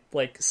my,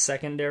 like,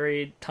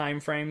 secondary time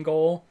frame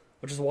goal,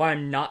 which is why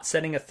I'm not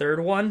setting a third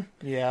one.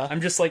 Yeah.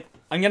 I'm just like,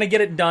 I'm going to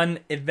get it done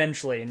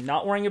eventually.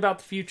 Not worrying about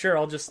the future,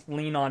 I'll just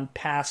lean on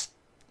past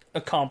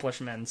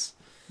accomplishments.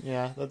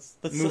 Yeah, that's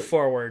move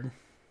forward.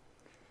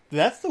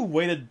 That's the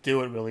way to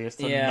do it, really, is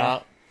to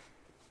not...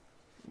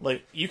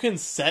 Like, you can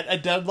set a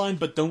deadline,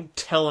 but don't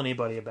tell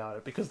anybody about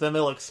it, because then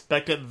they'll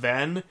expect it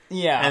then.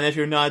 Yeah. And if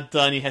you're not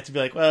done, you have to be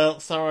like, well,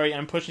 sorry,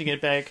 I'm pushing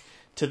it back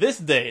to this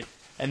date.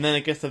 And then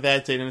it gets to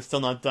that date and it's still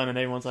not done, and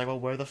everyone's like, well,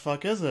 where the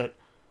fuck is it?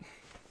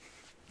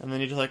 And then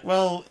you're just like,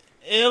 well,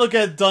 it'll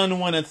get done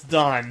when it's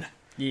done.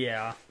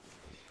 Yeah.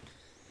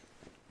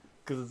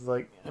 Because it's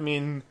like, I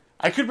mean,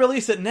 I could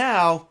release it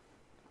now,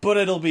 but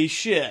it'll be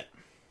shit.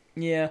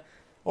 Yeah.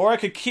 Or I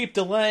could keep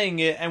delaying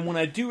it, and when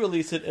I do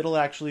release it, it'll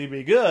actually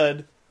be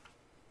good,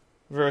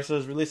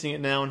 versus releasing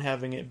it now and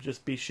having it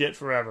just be shit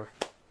forever.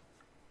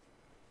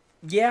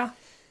 Yeah.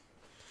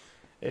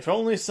 If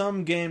only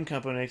some game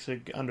companies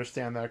could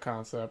understand that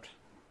concept.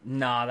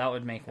 Nah, that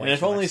would make way And if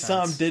too only much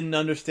some sense. didn't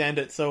understand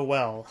it so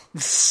well.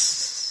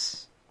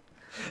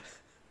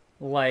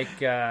 Like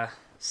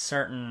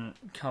certain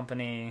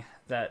company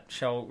that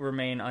shall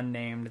remain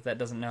unnamed that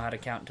doesn't know how to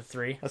count to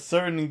 3. A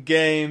certain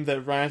game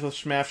that rhymes with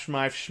Schmaff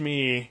Schmeif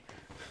Shmee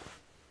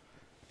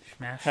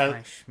Smash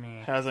my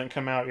shmee. hasn't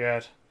come out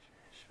yet.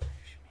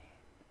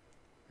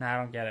 Nah, I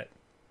don't get it.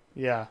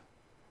 Yeah.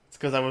 It's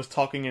because I was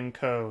talking in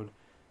code,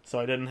 so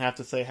I didn't have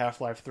to say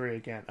Half-Life 3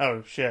 again.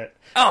 Oh, shit.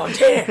 Oh,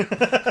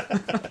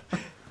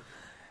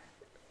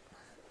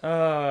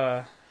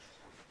 damn!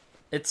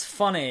 It's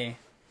funny,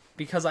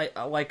 because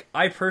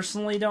I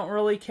personally don't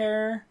really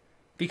care,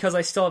 because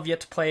I still have yet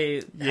to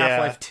play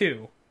Half-Life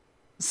 2.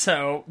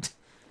 So,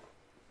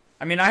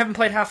 I mean, I haven't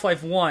played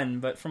Half-Life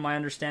 1, but from my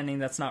understanding,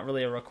 that's not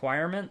really a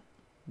requirement.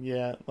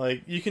 Yeah,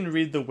 like, you can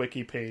read the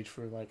wiki page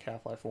for, like,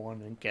 Half-Life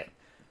 1 and get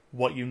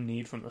what you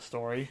need from the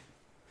story.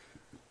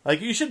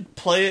 Like, you should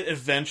play it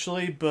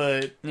eventually,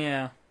 but...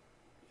 Yeah.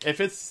 If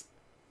it's...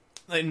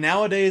 Like,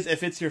 nowadays,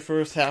 if it's your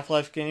first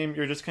Half-Life game,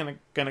 you're just gonna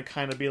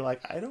kind of be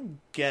like, I don't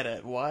get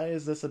it. Why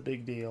is this a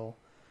big deal?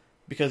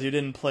 Because you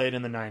didn't play it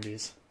in the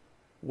 90s,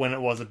 when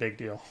it was a big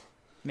deal.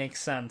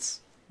 Makes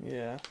sense.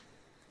 Yeah.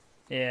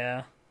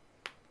 Yeah.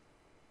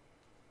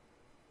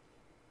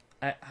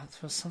 There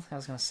was something I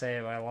was going to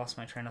say, but I lost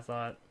my train of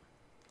thought.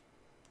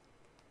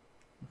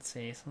 Let's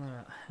see, something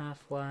about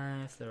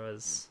Half-Life, there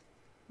was...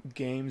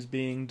 Games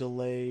being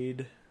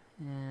delayed.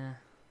 Yeah.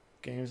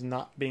 Games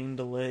not being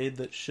delayed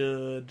that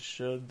should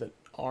that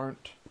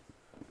aren't.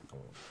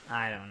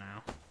 I don't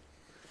know.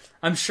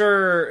 I'm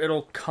sure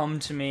it'll come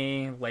to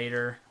me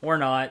later. Or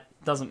not.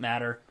 Doesn't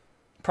matter.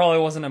 Probably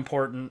wasn't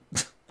important.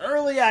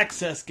 Early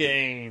access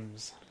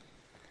games.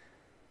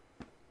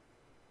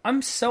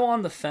 I'm so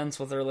on the fence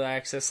with early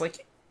access.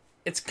 Like,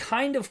 it's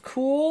kind of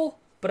cool,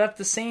 but at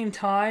the same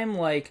time,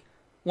 like,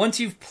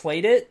 once you've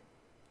played it,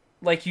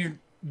 like, you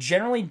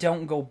generally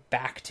don't go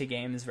back to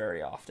games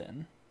very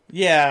often.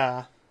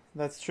 Yeah,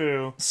 that's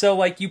true. So,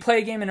 like, you play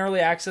a game in early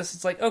access,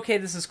 it's like, okay,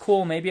 this is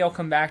cool, maybe I'll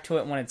come back to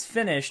it when it's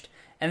finished,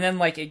 and then,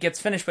 like, it gets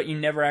finished, but you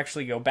never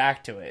actually go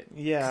back to it.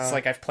 Yeah. It's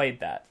like, I've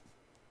played that.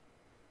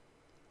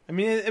 I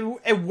mean,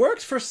 it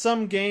works for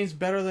some games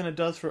better than it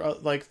does for,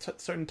 like,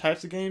 certain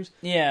types of games.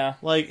 Yeah.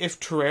 Like, if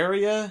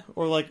Terraria,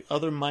 or, like,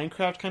 other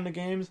Minecraft kind of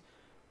games,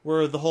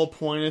 where the whole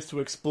point is to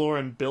explore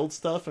and build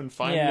stuff and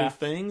find new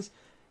things,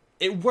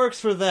 it works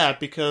for that,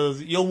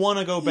 because you'll want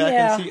to go back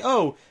and see,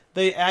 oh,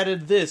 they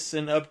added this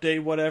and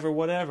update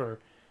whatever.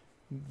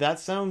 That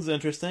sounds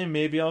interesting,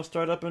 maybe I'll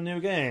start up a new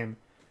game.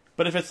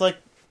 But if it's, like,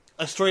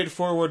 a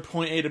straightforward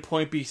point A to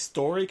point B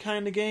story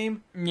kind of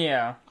game,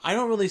 yeah, I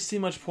don't really see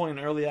much point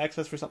in early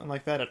access for something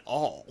like that at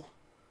all.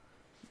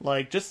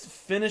 Like, just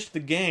finish the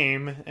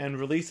game and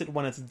release it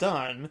when it's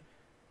done,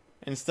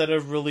 instead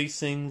of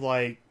releasing,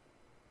 like,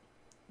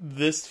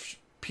 this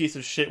piece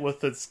of shit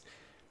with its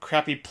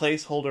crappy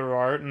placeholder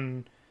art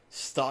and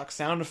stock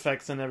sound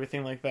effects and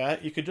everything like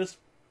that. You could just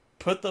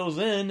put those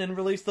in and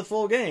release the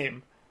full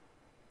game.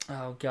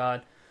 Oh,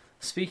 God.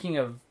 Speaking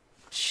of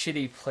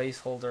shitty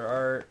placeholder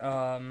art,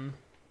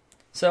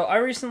 so I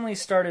recently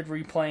started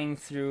replaying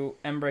through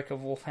Embrick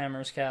of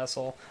Wolfhammer's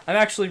Castle. I'm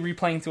actually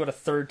replaying through it a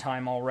third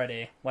time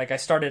already. Like, I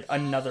started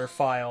another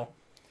file.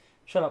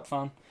 Shut up,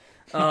 phone.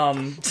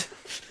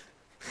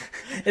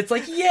 It's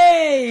like,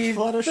 yay!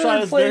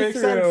 Fluttershy is very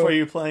excited for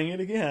you playing it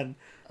again.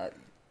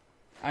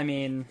 I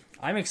mean,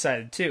 I'm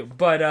excited too,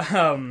 but,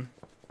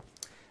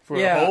 for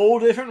a whole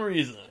different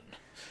reason.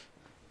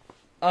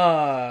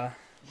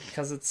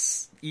 Because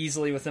it's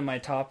easily within my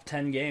top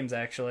 10 games,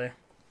 actually.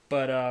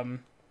 But,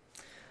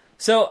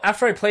 so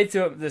after I played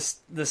through it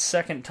this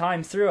second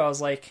time through, I was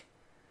like,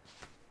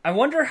 I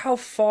wonder how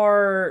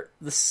far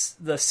the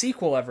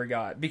sequel ever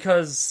got,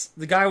 because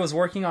the guy was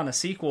working on a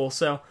sequel,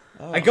 so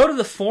I go to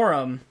the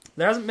forum,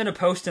 there hasn't been a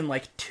post in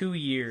like 2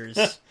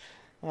 years,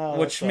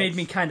 which made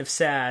me kind of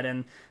sad,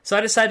 and so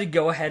I decided to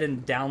go ahead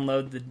and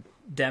download the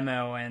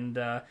demo, and,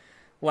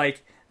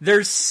 like,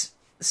 there's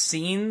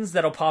scenes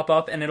that'll pop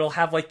up and it'll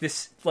have like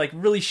this like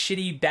really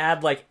shitty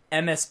bad like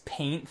MS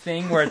Paint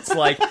thing where it's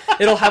like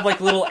it'll have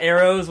like little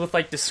arrows with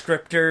like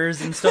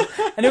descriptors and stuff,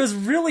 and it was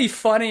really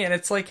funny, and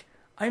it's like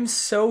I'm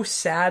so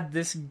sad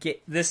this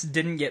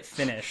didn't get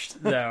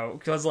finished though,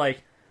 because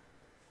like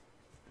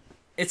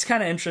it's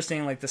kind of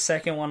interesting. Like the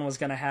second one was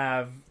gonna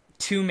have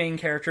two main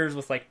characters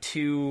with like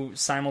two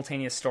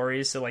simultaneous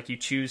stories, so like you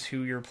choose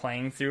who you're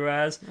playing through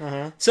as.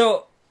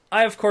 So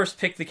I, of course,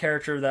 picked the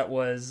character that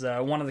was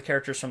one of the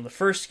characters from the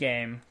first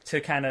game to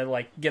kind of,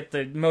 like, get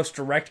the most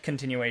direct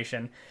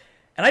continuation.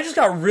 And I just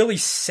got really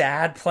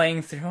sad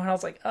playing through, and I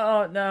was like,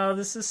 oh, no,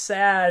 this is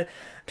sad.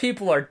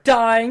 People are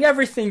dying.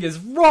 Everything is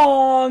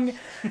wrong.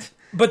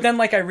 But then,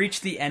 like, I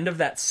reached the end of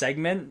that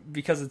segment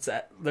because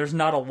there's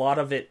not a lot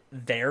of it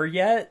there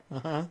yet.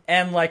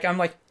 And, like, I'm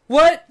like,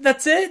 what?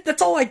 That's it?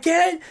 That's all I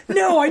get?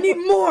 No, I need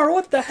more.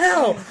 What the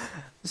hell?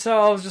 So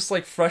I was just,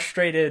 like,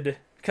 frustrated,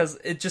 because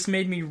it just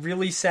made me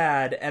really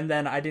sad, and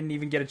then I didn't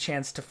even get a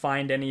chance to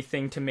find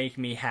anything to make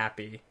me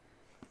happy.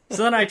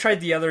 So then I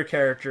tried the other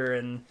character,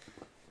 and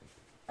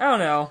I don't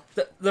know.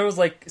 There was,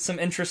 like, some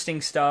interesting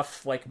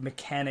stuff, like,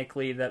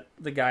 mechanically, that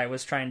the guy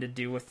was trying to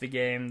do with the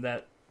game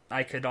that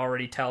I could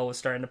already tell was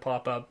starting to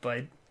pop up,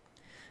 but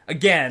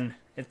again,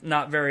 it's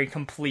not very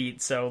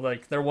complete, so,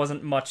 like, there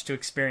wasn't much to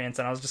experience,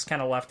 and I was just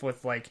kind of left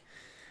with, like,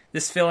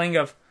 this feeling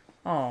of,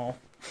 oh.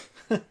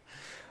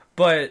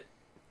 But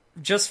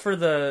just for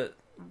the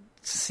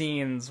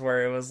scenes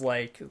where it was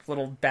like a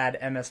little bad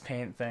MS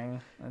Paint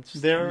thing, it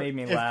just made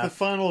me laugh. If the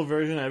final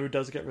version ever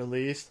does get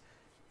released,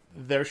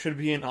 there should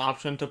be an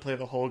option to play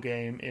the whole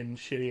game in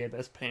shitty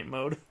MS Paint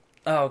mode.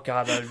 Oh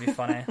god, that would be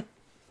funny.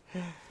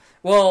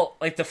 Well,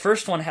 like the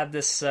first one had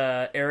this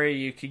area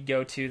you could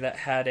go to that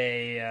had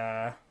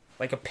a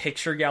like a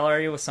picture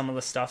gallery with some of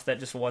the stuff that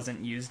just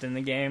wasn't used in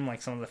the game,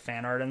 like some of the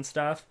fan art and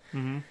stuff.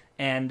 Mm-hmm.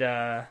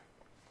 And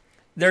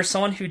there's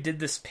someone who did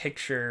this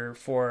picture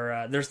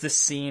for there's this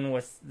scene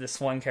with this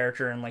one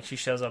character, and like she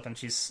shows up and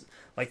she's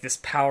like this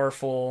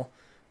powerful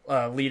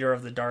leader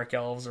of the Dark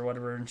Elves or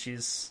whatever, and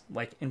she's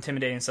like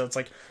intimidating. So it's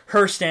like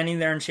her standing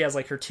there, and she has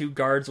like her 2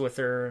 guards with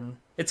her, and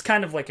it's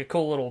kind of like a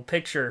cool little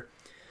picture.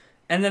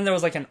 And then there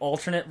was like an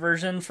alternate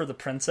version for the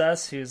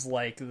princess, who's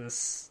like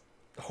this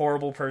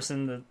horrible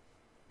person that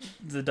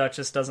the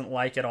Duchess doesn't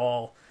like at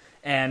all.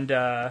 And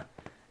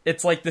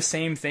it's like the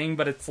same thing,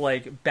 but it's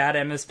like bad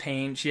Emma's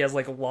paint. She has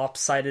like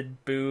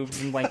lopsided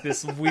boobs and like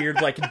this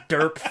weird like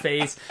derp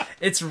face.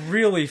 It's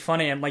really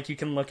funny, and like you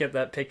can look at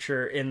that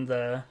picture in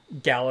the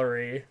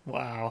gallery.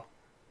 Wow.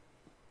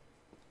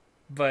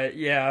 But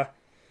yeah,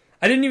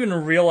 I didn't even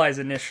realize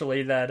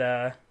initially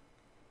that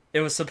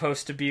it was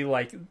supposed to be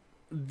like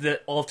the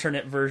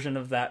alternate version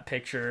of that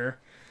picture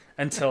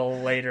until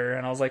later,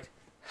 and I was like,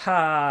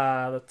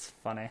 ha, that's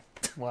funny.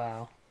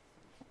 Wow.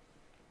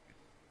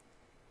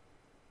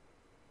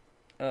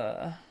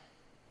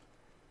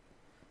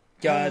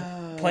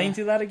 Playing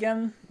through that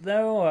again,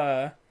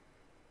 though,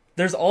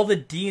 there's all the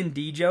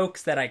D&D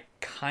jokes that I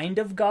kind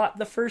of got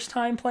the first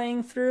time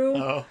playing through.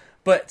 Oh.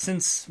 But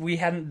since we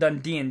hadn't done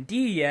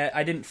D&D yet,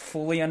 I didn't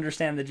fully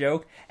understand the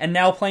joke. And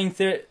now playing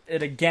through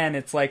it again,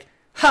 it's like,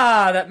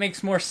 ha, that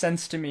makes more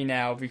sense to me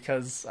now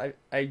because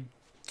I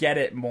get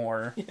it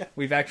more. Yeah.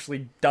 We've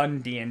actually done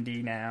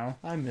D&D now.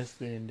 I miss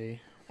D&D.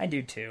 I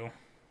do too.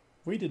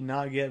 We did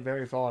not get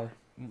very far.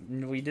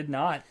 We did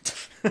not.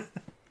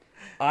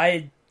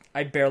 I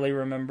barely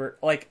remember.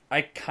 Like,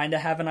 I kind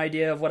of have an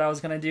idea of what I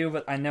was going to do,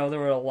 but I know there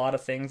were a lot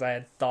of things I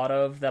had thought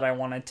of that I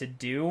wanted to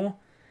do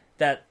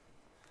that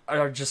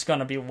are just going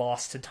to be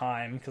lost to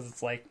time, because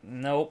it's like,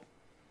 nope,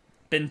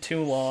 been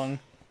too long.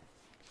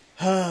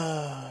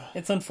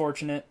 It's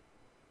unfortunate.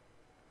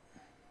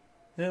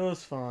 It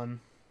was fun.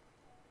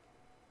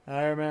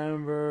 I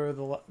remember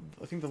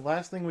I think the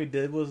last thing we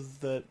did was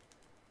that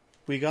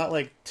we got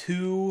like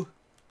 2,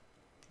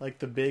 like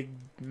the big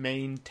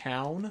main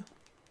town.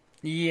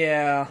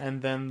 Yeah.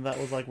 And then that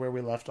was like where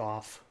we left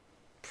off.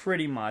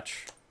 Pretty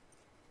much.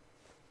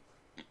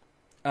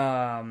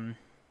 Yeah.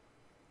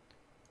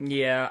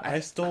 I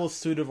stole a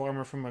suit of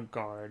armor from a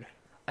guard.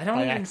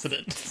 By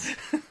accident.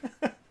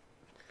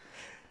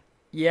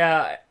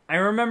 Yeah, I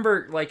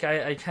remember, like,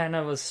 I kind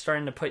of was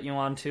starting to put you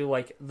onto,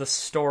 like, the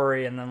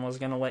story, and then was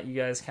going to let you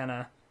guys kind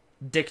of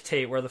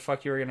dictate where the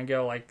fuck you were going to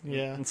go, like,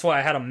 yeah. That's why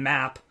I had a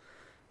map.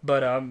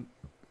 But,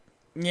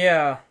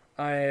 yeah,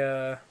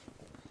 I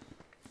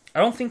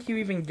don't think you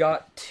even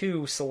got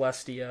to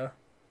Celestia.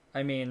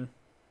 I mean,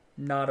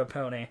 not a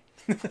pony.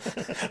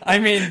 I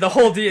mean, the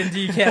whole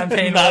D&D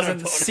campaign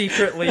wasn't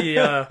secretly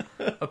a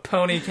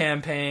pony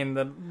campaign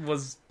that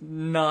was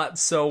not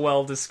so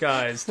well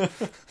disguised.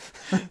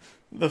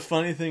 The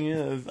funny thing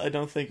is, I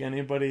don't think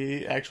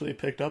anybody actually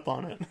picked up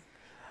on it.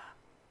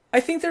 I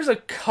think there's a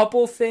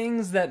couple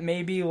things that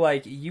maybe,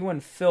 like, you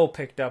and Phil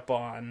picked up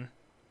on.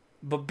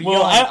 But beyond...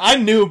 Well, I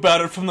knew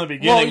about it from the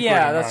beginning. Well,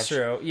 yeah, that's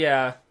true.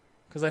 Yeah,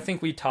 because I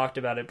think we talked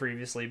about it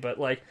previously. But,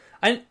 like,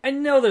 I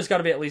know there's got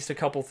to be at least a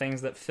couple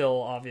things that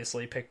Phil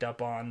obviously picked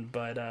up on.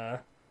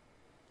 But,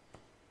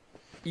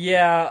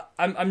 yeah,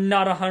 I'm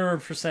not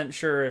 100%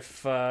 sure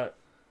if...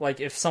 like,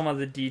 if some of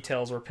the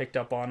details were picked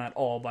up on at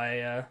all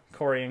by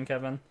Corey and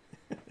Kevin.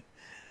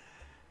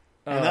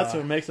 And that's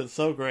what makes it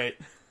so great.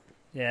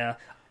 Yeah.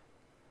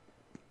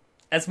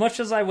 As much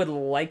as I would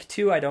like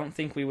to, I don't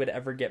think we would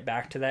ever get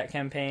back to that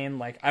campaign.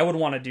 Like, I would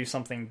want to do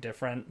something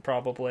different,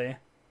 probably.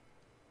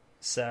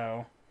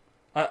 So,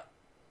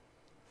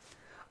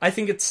 I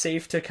think it's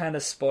safe to kind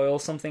of spoil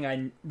something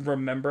I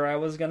remember I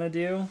was going to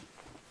do.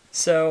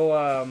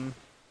 So,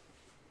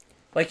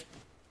 like...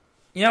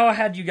 You know, I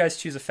had you guys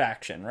choose a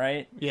faction,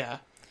 right? Yeah.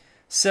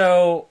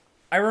 So,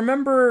 I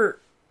remember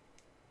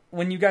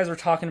when you guys were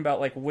talking about,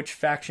 like, which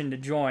faction to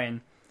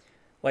join,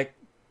 like,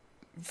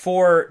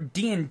 for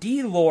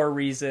D&D lore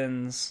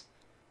reasons,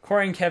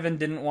 Corey and Kevin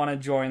didn't want to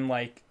join,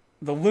 like,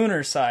 the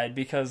lunar side,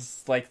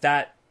 because, like,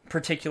 that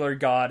particular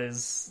god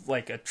is,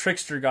 like, a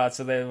trickster god,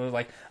 so they were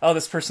like, oh,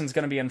 this person's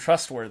going to be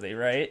untrustworthy,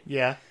 right?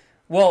 Yeah.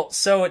 Well,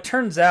 so it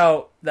turns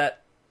out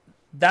that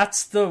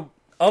that's the...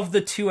 Of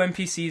the 2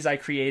 NPCs I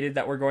created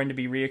that were going to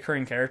be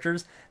reoccurring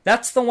characters,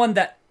 that's the one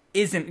that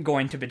isn't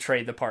going to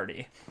betray the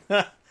party.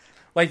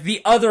 Like,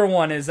 the other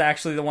one is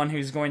actually the one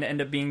who's going to end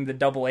up being the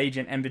double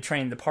agent and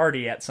betraying the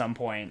party at some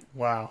point.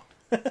 Wow.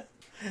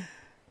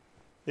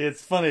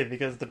 It's funny,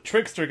 because the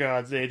Trickster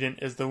God's agent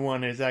is the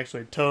one who's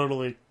actually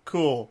totally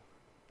cool.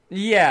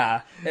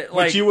 Yeah.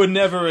 Which you would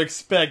never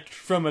expect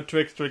from a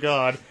Trickster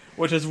God,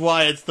 which is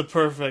why it's the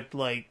perfect,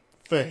 like,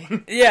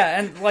 thing. Yeah,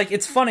 and, like,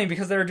 it's funny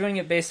because they were doing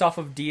it based off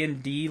of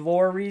D&D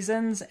lore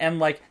reasons, and,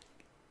 like,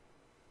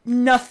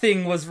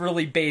 nothing was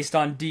really based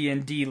on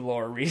D&D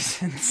lore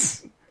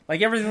reasons.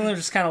 Like, everything was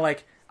just kind of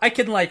like, I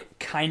can, like,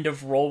 kind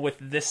of roll with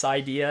this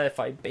idea if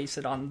I base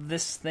it on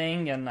this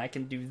thing, and I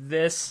can do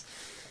this.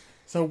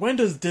 So when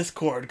does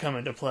Discord come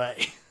into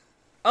play?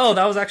 Oh,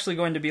 that was actually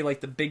going to be, like,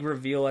 the big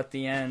reveal at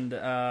the end.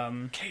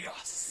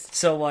 Chaos.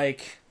 So,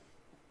 like,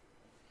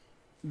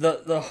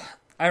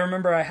 I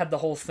remember I had the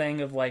whole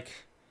thing of, like,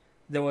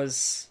 there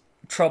was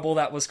trouble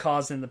that was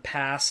caused in the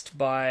past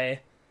by,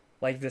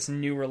 like, this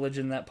new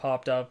religion that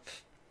popped up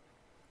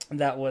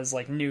that was,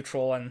 like,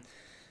 neutral, and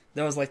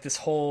there was, like, this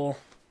whole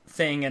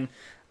thing, and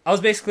I was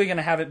basically going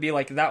to have it be,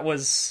 like, that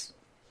was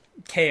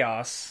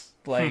chaos.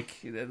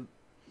 Like, that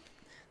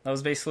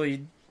was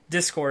basically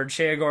Discord,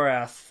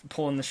 Sheogorath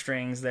pulling the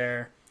strings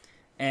there,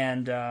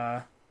 and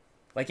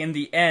like in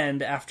the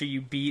end, after you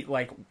beat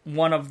like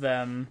one of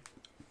them,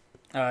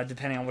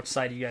 depending on which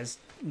side you guys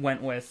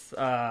went with,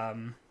 I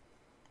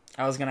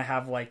was gonna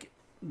have like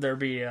there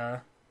be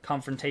a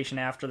confrontation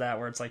after that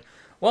where it's like,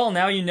 well,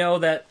 now you know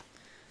that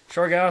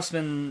Sheogorath's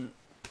been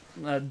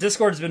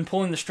Discord's been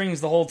pulling the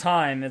strings the whole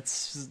time.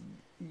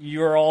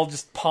 You're all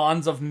just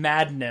pawns of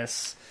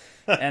madness.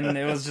 And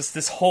it was just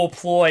this whole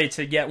ploy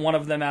to get one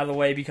of them out of the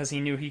way because he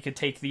knew he could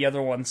take the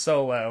other one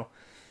solo.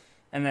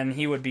 And then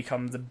he would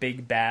become the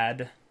big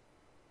bad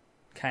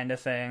kind of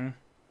thing.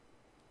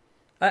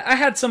 I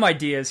had some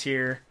ideas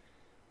here.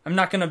 I'm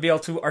not going to be able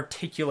to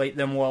articulate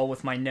them well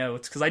with my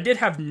notes, because I did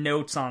have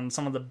notes on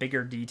some of the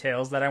bigger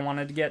details that I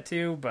wanted to get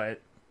to,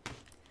 but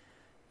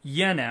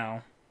you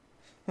know.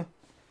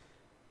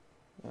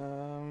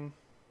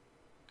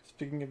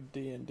 Speaking of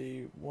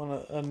D&D,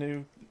 a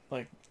new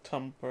like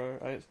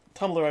Tumblr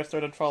I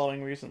started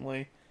following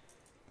recently.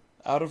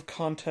 Out of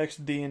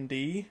Context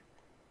D&D.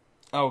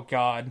 Oh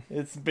God!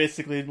 It's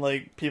basically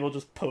like people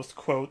just post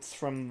quotes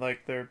from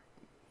like their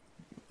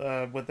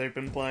what they've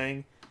been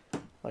playing,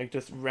 like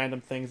just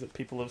random things that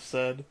people have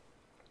said.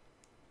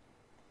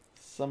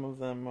 Some of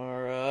them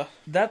are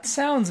that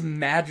sounds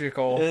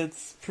magical.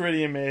 It's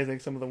pretty amazing.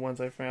 Some of the ones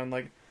I found,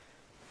 like,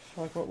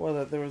 fuck, what was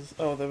it? There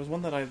was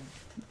one that I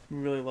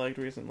really liked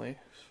recently.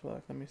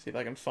 Fuck, let me see if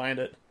I can find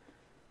it.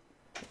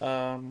 Shit,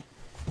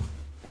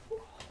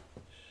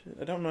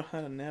 I don't know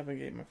how to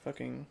navigate my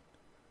fucking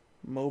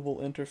mobile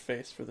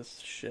interface for this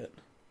shit.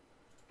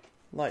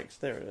 Likes,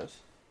 there it is.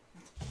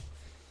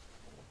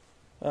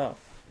 Oh.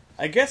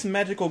 I guess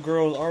magical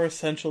girls are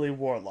essentially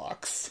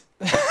warlocks.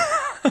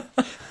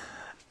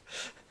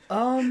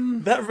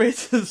 That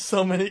raises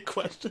so many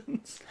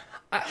questions.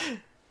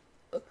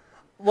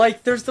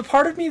 Like, there's the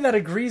part of me that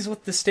agrees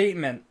with the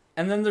statement,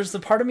 and then there's the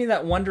part of me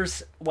that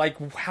wonders,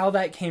 like, how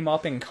that came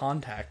up in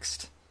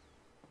context.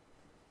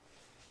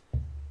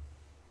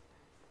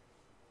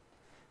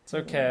 It's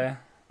okay.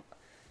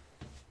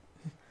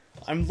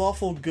 I'm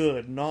lawful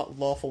good, not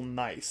lawful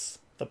nice.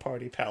 The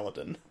party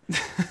paladin.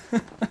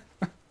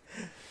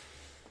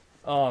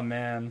 Oh,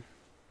 man.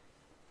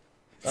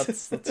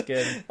 That's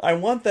good. I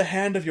want the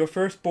hand of your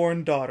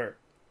firstborn daughter.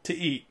 To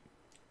eat.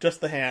 Just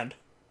the hand.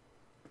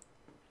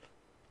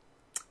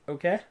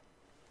 Okay.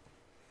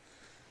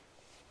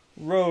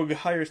 Rogue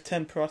hires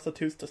 10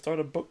 prostitutes to start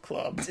a book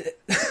club.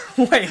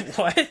 Wait,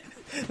 what?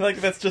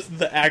 Like, that's just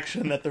the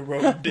action that the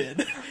rogue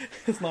did.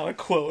 It's not a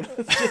quote.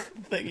 It's just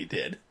the thing he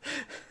did.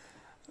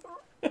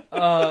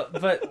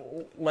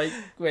 But, like,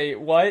 wait,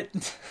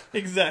 what?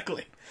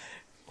 Exactly.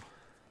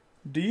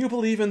 Do you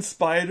believe in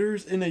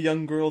spiders in a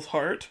young girl's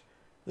heart?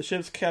 The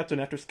ship's captain,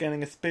 after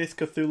scanning a space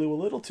Cthulhu a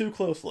little too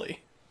closely.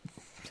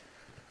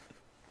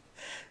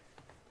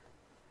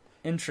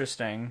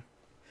 Interesting.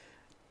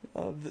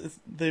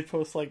 They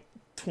post like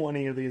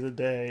 20 of these a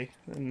day,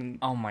 and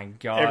oh my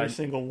god, every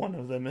single one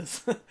of them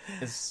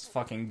is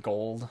fucking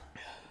gold.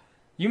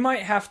 You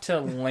might have to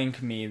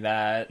link me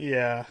that.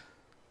 Yeah,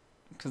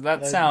 because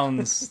that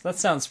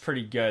sounds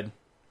pretty good.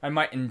 I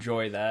might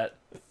enjoy that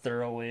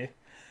thoroughly.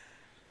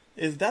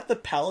 Is that the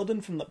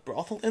paladin from the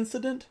brothel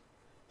incident?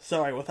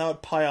 Sorry,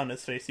 without pie on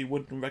his face, you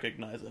wouldn't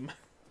recognize him.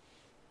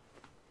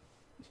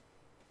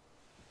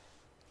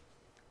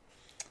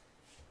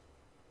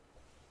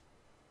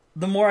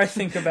 The more I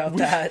think about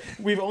that...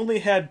 We've only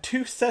had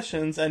 2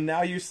 sessions, and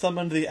now you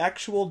summoned the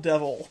actual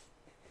devil.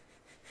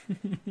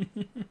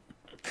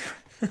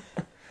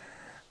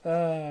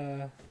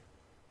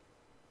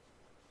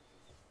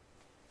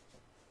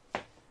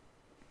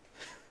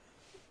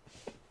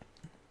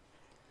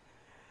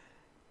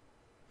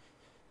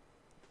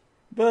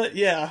 But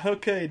yeah,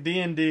 okay,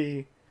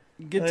 D&D.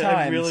 Good times.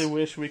 I really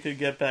wish we could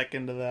get back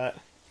into that.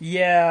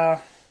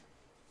 Yeah.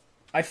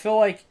 I feel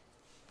like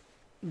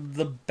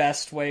the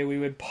best way we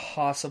would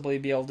possibly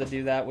be able to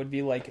do that would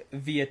be like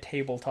via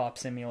tabletop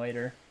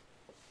simulator.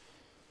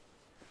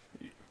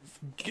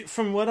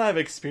 From what I've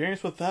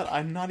experienced with that,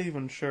 I'm not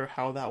even sure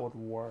how that would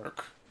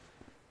work.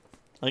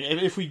 Like,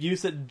 if we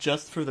use it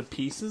just for the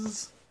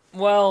pieces,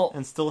 well,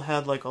 and still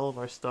had like all of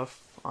our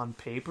stuff on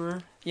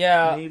paper,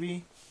 yeah,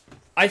 maybe.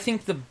 I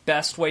think the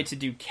best way to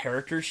do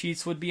character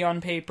sheets would be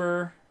on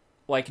paper.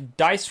 Like,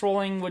 dice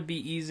rolling would be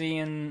easy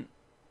in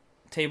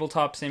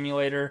tabletop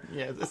simulator.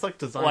 Yeah, it's like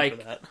designed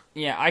for that.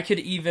 Yeah, I could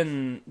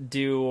even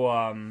do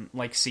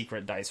like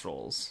secret dice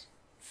rolls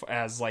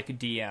as like a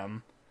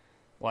DM.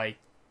 Like,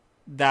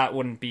 that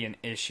wouldn't be an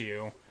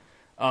issue.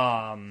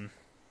 And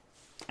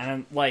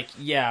like,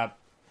 yeah,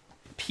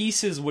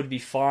 pieces would be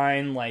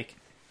fine. Like,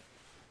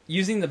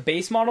 using the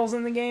base models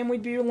in the game,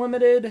 we'd be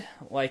limited.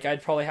 Like,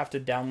 I'd probably have to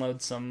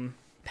download some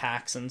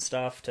packs and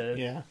stuff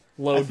to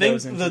load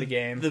those into the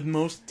game. The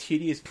most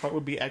tedious part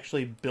would be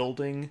actually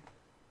building,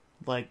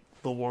 like,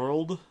 the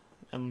world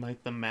and,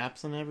 like, the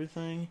maps and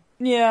everything.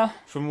 Yeah.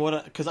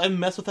 Because I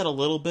messed with that a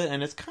little bit,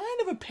 and it's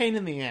kind of a pain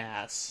in the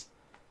ass.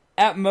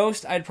 At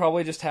most, I'd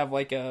probably just have,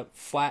 like, a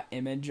flat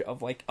image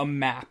of, like, a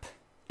map.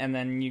 And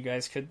then you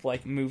guys could,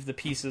 like, move the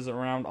pieces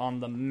around on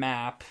the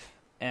map.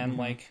 And,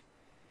 like,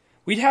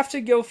 we'd have to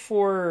go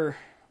for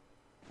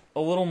a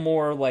little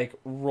more, like,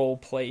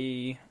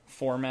 role-play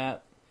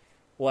format.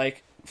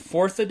 Like,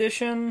 4th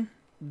edition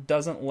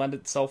doesn't lend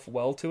itself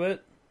well to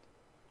it.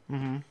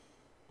 Mm-hmm.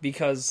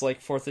 Because,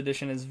 like, 4th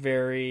edition is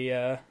very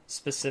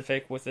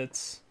specific with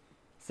its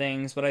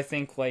things. But I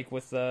think, like,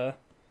 with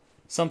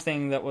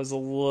something that was a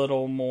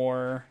little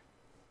more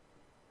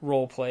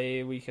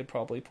role-play, we could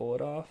probably pull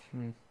it off.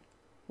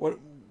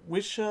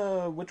 Which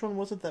one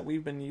was it that we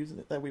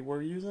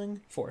were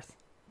using? 4th.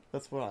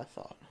 That's what I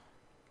thought.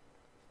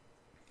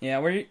 Yeah,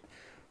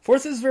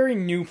 4th is very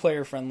new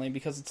player friendly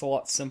because it's a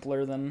lot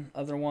simpler than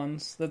other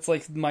ones. That's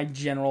like my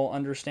general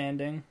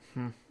understanding.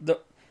 There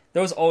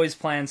was always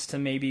plans to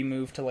maybe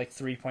move to like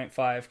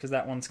 3.5 because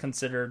that one's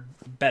considered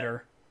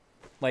better,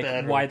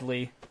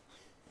 widely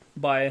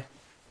by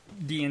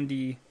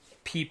D&D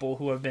people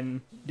who have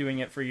been doing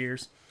it for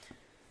years,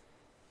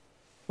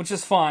 which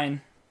is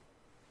fine.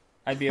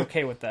 I'd be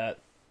okay with that.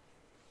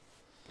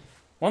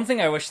 One thing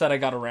I wish that I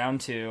got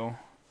around to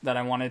that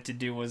I wanted to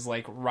do was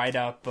like write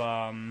up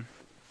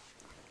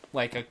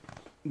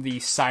the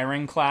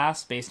Siren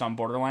class based on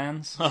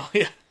Borderlands. Oh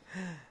yeah.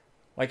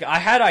 Like I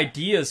had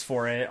ideas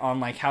for it on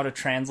like how to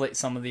translate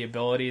some of the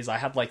abilities. I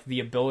had like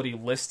the ability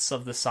lists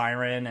of the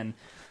Siren, and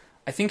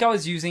I think I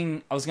was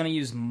going to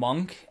use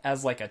Monk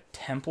as like a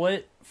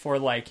template for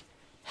like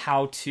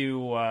how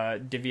to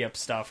divvy up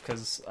stuff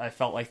because I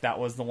felt like that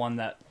was the one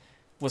that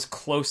was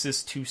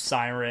closest to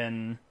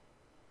Siren,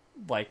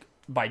 like,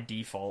 by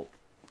default,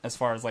 as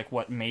far as, like,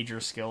 what major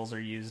skills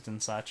are used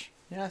and such.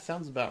 Yeah,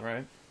 sounds about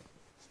right.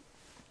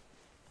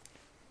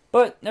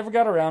 But, never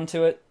got around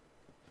to it.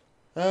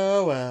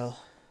 Oh, well.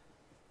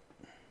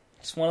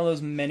 Just one of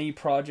those many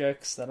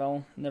projects that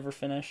I'll never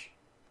finish.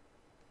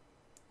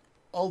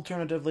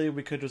 Alternatively,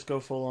 we could just go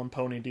full-on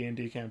pony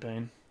D&D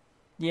campaign.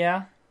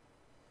 Yeah.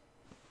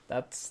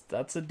 That's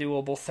a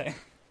doable thing.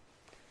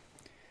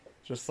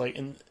 Just like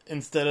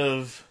instead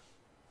of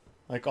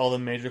like all the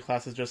major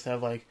classes, just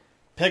have like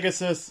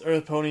Pegasus,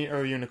 Earth Pony,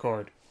 or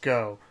Unicorn.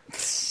 Go.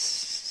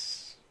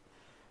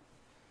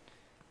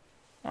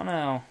 I don't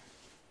know.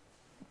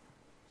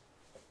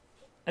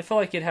 I feel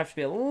like it'd have to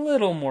be a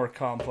little more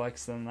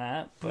complex than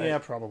that. But yeah,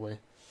 probably.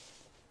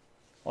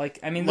 Like,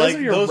 I mean, those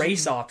are your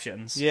race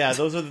options. Yeah,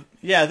 those are.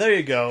 Yeah, there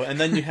you go. And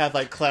then you have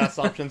like class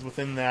options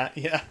within that.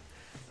 Yeah.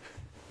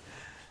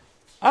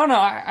 I don't know.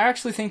 I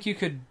actually think you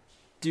could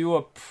do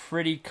a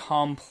pretty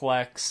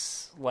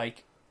complex,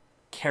 like,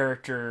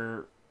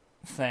 character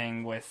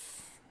thing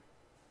with,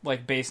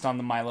 like, based on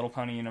the My Little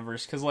Pony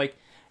universe. Because, like,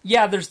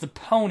 yeah, there's the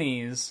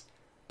ponies,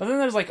 but then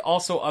there's, like,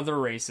 also other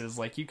races.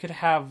 Like, you could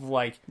have,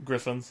 like...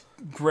 Griffins.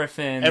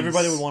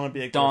 Everybody would want to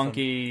be a griffin.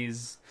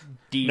 Donkeys,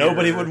 deer...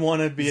 Nobody would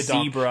want to be a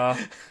zebra.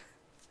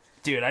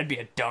 Dude, I'd be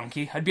a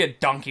donkey. I'd be a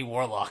donkey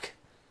warlock.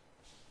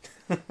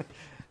 I'm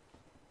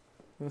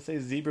going to say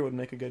zebra would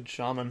make a good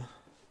shaman.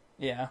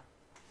 Yeah.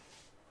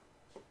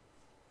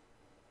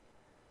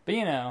 But,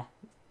 you know,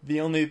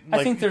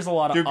 I think there's a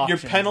lot of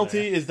options your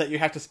penalty there. is that you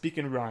have to speak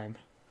in rhyme.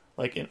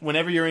 Like,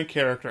 whenever you're in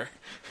character.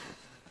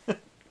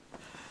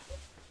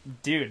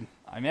 Dude,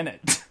 I'm in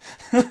it.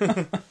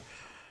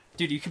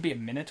 Dude, you could be a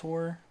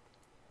minotaur.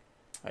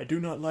 I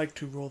do not like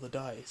to roll the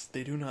dice.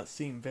 They do not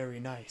seem very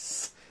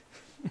nice.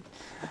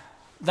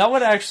 That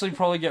would actually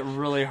probably get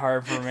really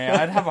hard for me.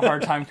 I'd have a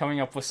hard time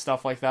coming up with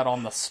stuff like that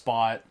on the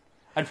spot.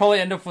 I'd probably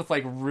end up with,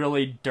 like,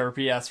 really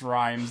derpy-ass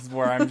rhymes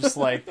where I'm just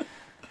like...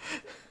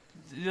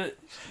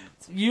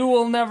 You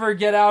will never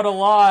get out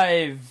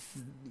alive.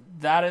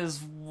 That is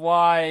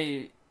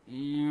why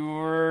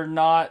you're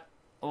not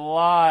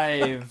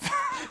alive.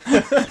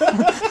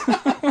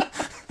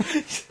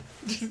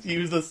 Just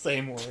use the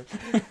same word.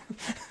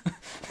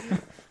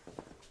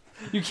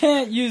 You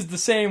can't use the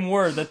same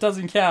word. That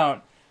doesn't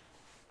count.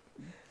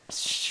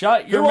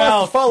 Shut your Who mouth.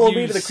 wants to follow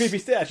me to the creepy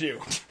statue?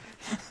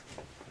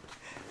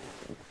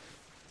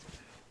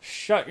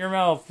 Shut your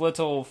mouth,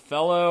 little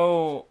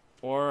fellow,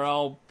 or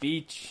I'll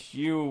beat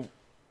you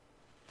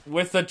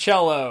with a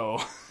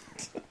cello.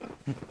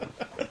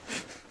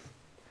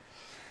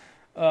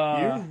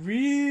 You're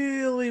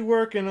really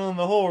working on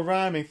the whole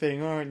rhyming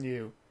thing, aren't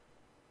you?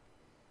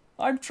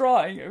 I'm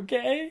trying,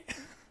 okay?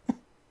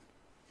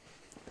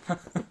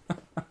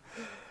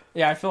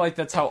 Yeah, I feel like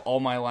that's how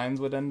all my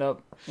lines would end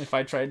up if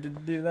I tried to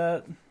do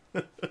that.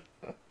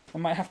 I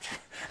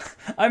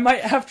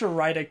might have to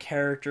write a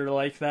character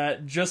like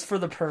that just for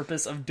the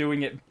purpose of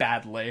doing it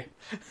badly.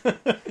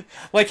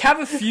 Like, have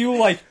a few,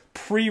 like,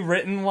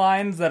 pre-written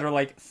lines that are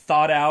like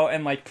thought out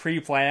and like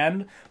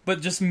pre-planned,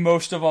 but just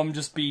most of them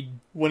just be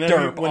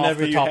derp off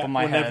the top of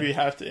my head. Whenever you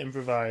have to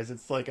improvise,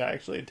 it's like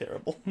actually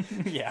terrible.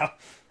 Yeah.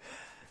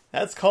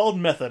 That's called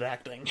method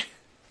acting.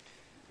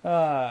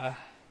 Yeah.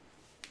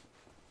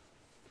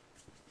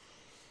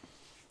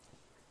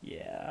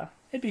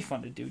 It'd be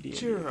fun to do D&D.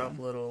 Cheer up,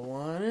 little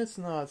one. It's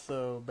not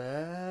so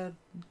bad.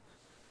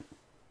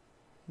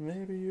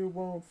 Maybe you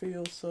won't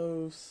feel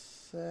so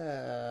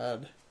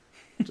sad.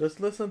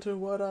 Just listen to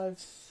what I've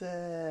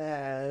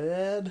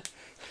said.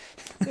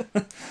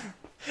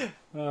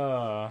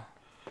 But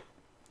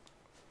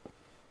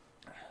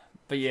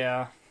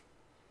yeah.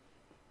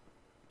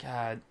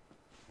 God.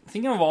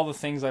 Thinking of all the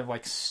things I've,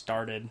 like,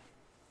 started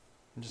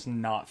and just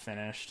not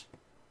finished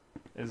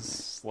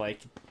is, like,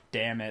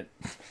 damn it.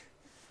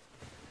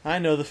 I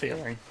know the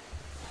feeling.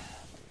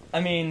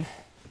 I mean,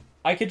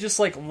 I could just,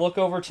 like, look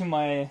over to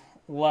my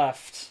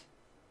left,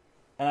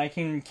 and I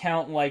can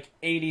count, like,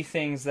 80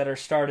 things that are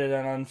started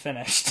and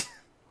unfinished.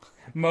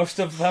 Most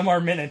of them are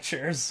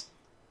miniatures.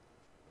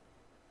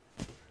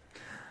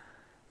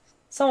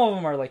 Some of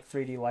them are, like,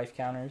 3D life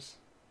counters.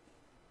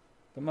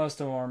 But most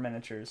of them are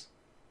miniatures.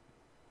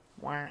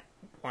 And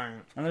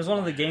there's one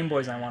of the Game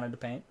Boys I wanted to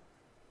paint.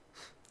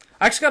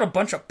 I actually got a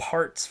bunch of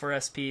parts for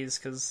SPs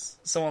because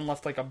someone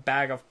left like a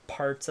bag of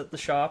parts at the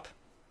shop.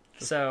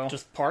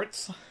 Just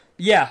parts?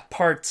 Yeah,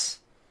 parts.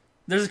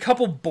 There's a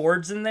couple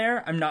boards in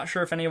there. I'm not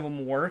sure if any of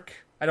them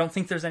work. I don't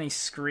think there's any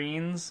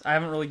screens. I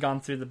haven't really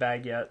gone through the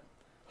bag yet.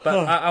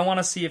 But I want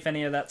to see if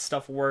any of that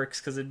stuff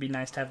works because it'd be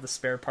nice to have the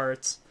spare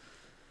parts.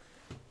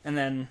 And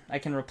then I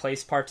can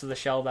replace parts of the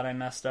shell that I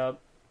messed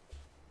up.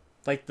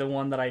 Like the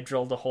one that I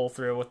drilled a hole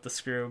through with the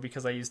screw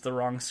because I used the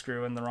wrong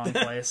screw in the wrong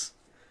place.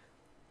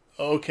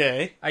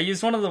 Okay. I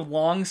used one of the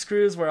long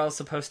screws where I was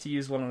supposed to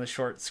use one of the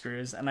short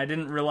screws, and I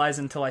didn't realize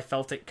until I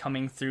felt it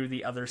coming through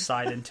the other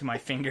side into my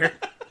finger.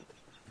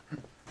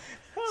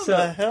 How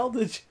the hell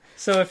did you...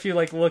 So if you,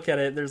 like, look at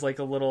it, there's, like,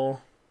 a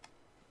little,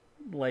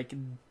 like,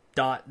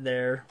 dot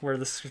there where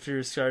the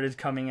screw started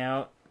coming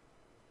out.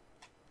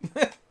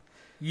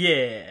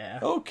 Yeah.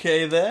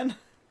 Okay, then.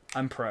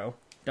 I'm pro.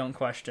 Don't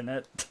question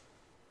it.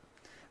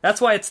 That's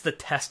why it's the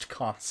test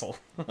console.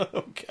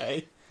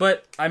 Okay.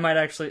 But I might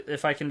actually,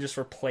 if I can just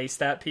replace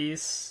that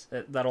piece,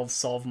 that'll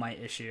solve my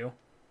issue.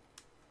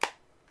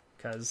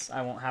 Because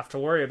I won't have to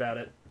worry about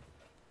it.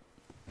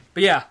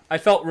 But yeah, I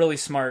felt really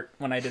smart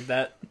when I did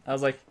that. I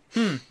was like,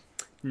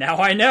 now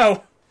I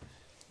know.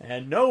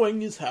 And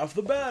knowing is half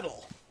the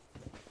battle.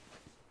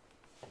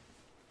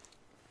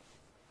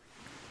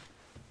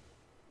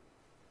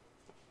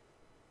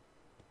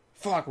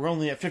 Fuck, we're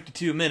only at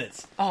 52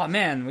 minutes. Oh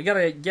man, we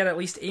gotta get at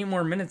least 8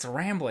 more minutes of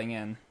rambling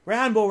in.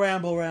 Ramble,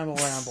 ramble, ramble,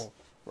 ramble.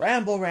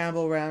 Ramble,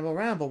 ramble, ramble,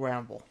 ramble,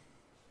 ramble.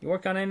 You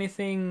work on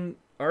anything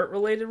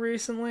art-related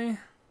recently?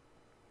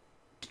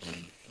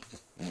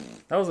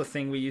 That was a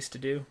thing we used to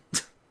do.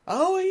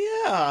 Oh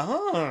yeah,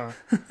 huh?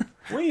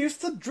 We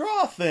used to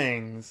draw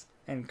things.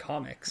 And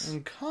comics.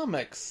 And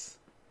comics.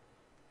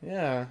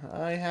 Yeah,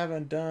 I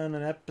haven't done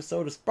an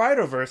episode of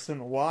Spider-Verse in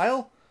a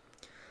while.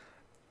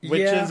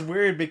 Which is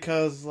weird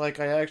because, like,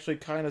 I actually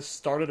kind of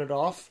started it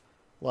off,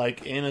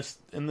 like, in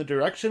the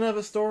direction of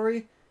a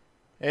story.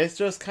 It's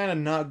just kind of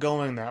not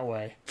going that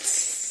way.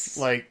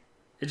 Like...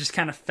 It just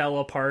kind of fell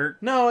apart?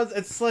 No,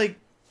 it's like...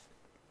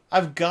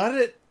 I've got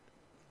it...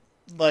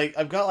 Like,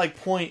 I've got, like,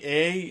 point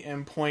A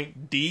and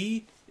point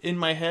D in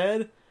my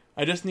head.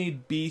 I just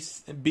need B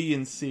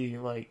and C,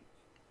 like,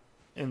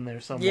 in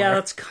there somewhere. Yeah,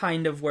 that's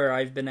kind of where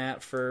I've been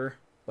at for,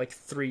 like,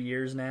 3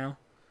 years now.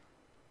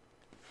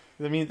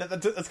 I mean,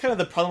 that's kind of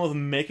the problem with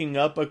making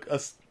up a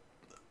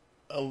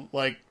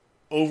like,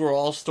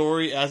 overall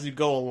story as you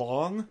go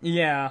along.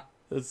 Yeah.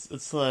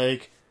 It's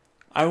like,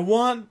 I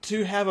want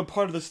to have a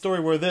part of the story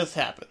where this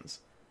happens.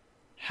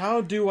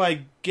 How do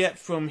I get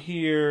from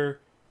here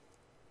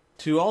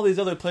to all these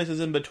other places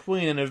in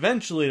between and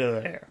eventually to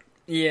there?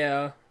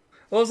 Yeah.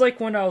 Well, it was like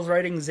when I was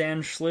writing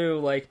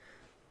Zanshlou, like,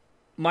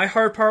 my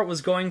hard part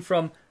was going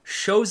from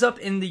shows up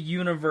in the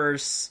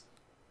universe,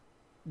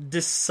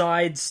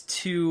 decides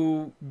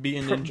to be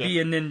a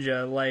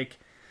ninja. Like,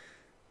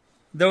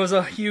 there was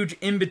a huge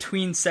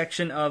in-between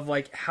section of,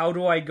 like, how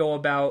do I go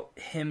about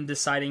him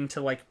deciding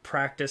to, like,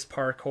 practice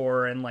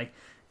parkour and, like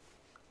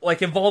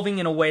evolving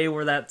in a way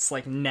where that's,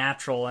 like,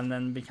 natural and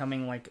then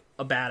becoming, like,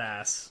 a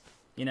badass,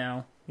 you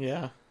know?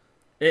 Yeah.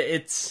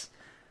 It's...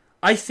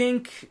 I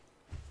think...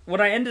 What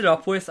I ended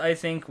up with, I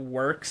think,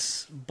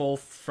 works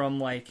both from,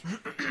 like...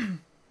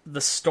 the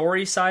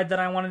story side that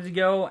I wanted to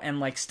go and,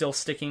 like, still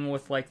sticking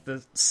with, like,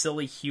 the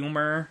silly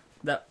humor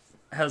that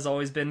has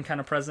always been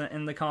kind of present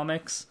in the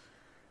comics.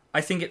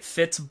 I think it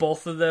fits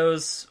both of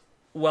those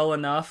well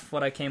enough,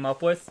 what I came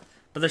up with,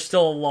 but there's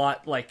still a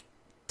lot, like,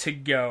 to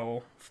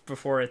go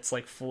before it's,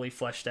 like, fully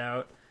fleshed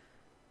out.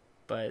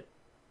 But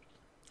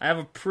I have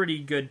a pretty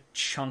good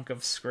chunk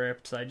of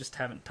script. I just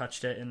haven't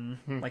touched it in,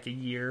 like, a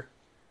year.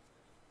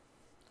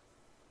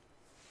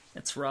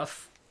 It's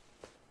rough.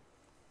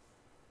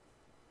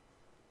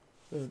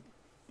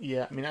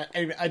 Yeah, I mean,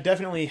 I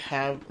definitely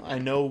have... I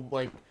know,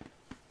 like,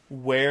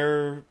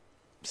 where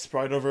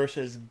Spriteverse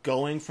is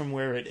going from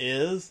where it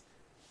is.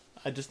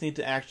 I just need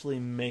to actually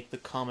make the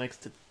comics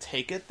to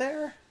take it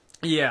there.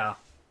 Yeah.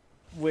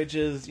 Which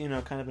is,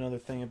 kind of another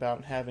thing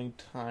about having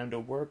time to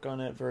work on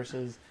it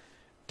versus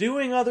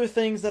doing other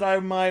things that I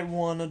might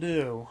want to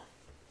do.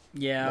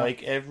 Yeah.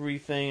 Like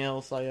everything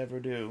else I ever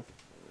do.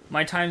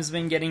 My time's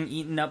been getting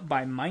eaten up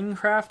by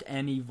Minecraft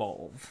and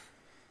Evolve.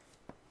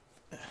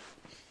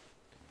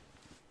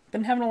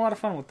 Been having a lot of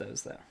fun with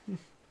those, though.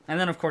 And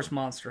then, of course,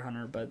 Monster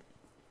Hunter, but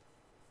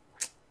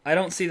I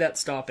don't see that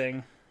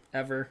stopping,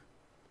 ever.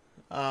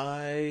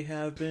 I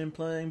have been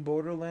playing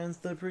Borderlands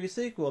the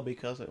pre-sequel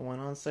because it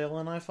went on sale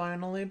and I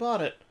finally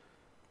bought it.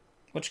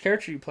 Which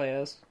character do you play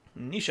as?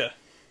 Nisha.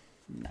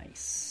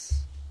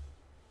 Nice.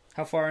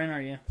 How far in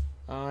are you?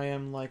 I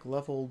am like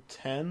level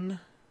 10.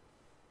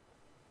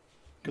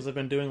 Because I've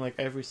been doing like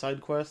every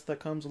side quest that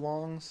comes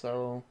along,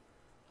 so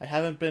I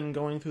haven't been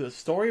going through the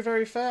story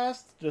very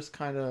fast, just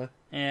kind of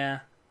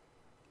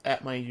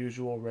at my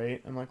usual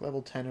rate. I'm like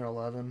level 10 or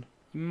 11.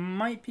 You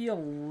might be a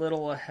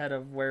little ahead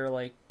of where,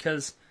 like,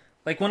 because,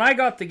 like, when I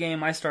got the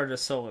game, I started a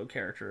solo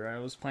character. I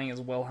was playing as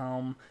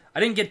Wilhelm.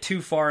 I didn't get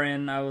too far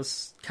in. I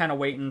was kind of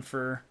waiting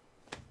for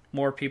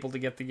more people to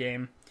get the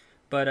game.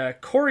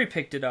 But Corey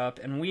picked it up,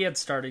 and we had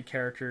started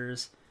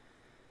characters.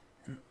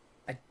 And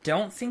I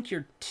don't think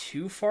you're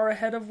too far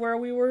ahead of where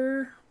we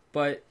were,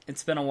 but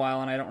it's been a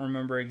while, and I don't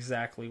remember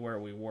exactly where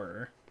we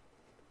were.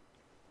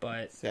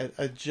 But See,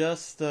 I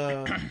just,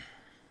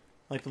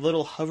 like the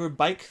little hover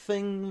bike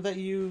thing that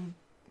you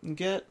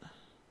get?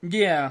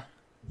 Yeah.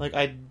 Like,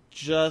 I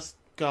just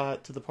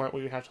got to the part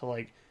where you have to,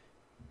 like...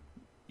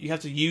 You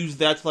have to use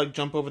that to, like,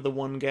 jump over the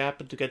one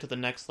gap to get to the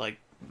next, like,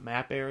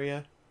 map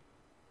area.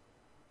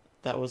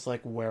 That was,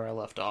 like, where I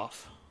left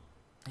off.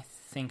 I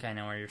think I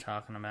know where you're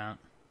talking about.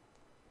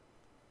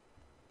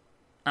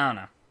 I don't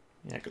know.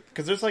 Yeah,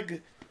 because there's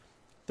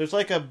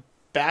like a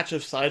batch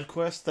of side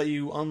quests that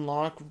you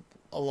unlock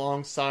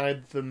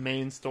alongside the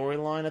main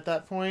storyline at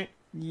that point.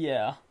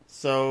 Yeah.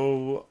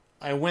 So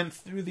I went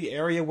through the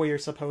area where you're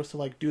supposed to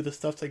like do the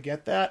stuff to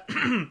get that,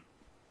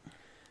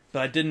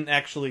 but I didn't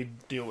actually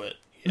do it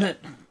yet.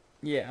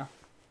 Yeah.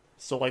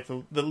 So like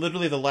the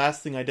literally the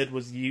last thing I did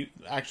was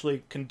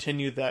actually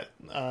continue that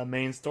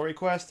main story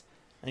quest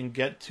and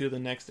get to the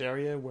next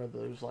area where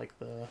there's like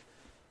the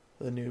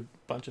new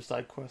bunch of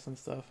side quests and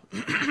stuff.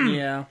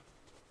 Yeah.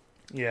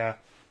 Yeah.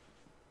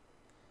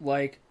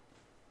 Like,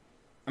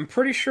 I'm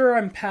pretty sure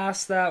I'm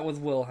past that with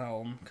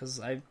Wilhelm, because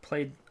I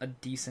played a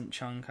decent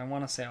chunk. I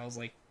want to say I was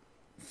like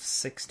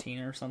 16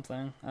 or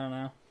something. I don't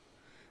know.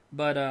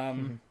 But,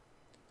 I'm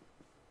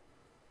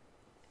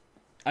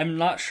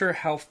not sure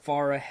how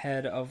far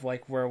ahead of,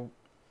 like, where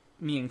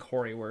me and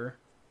Corey were.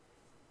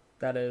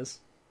 That is.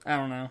 I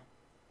don't know.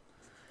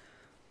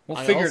 We'll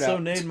figure it out. I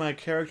also named my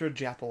character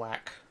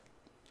Japalak.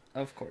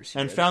 Of course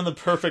you and did. Found the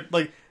perfect,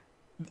 like,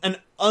 an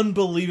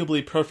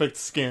unbelievably perfect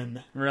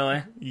skin.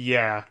 Really?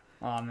 Yeah.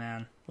 Aw,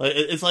 man. Like,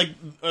 it's like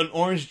an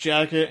orange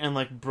jacket and,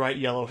 like, bright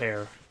yellow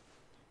hair.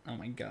 Oh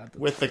my god.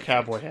 With the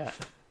cowboy hat.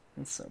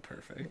 That's so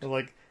perfect.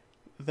 Like,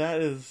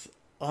 that is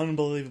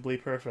unbelievably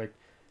perfect.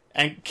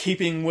 And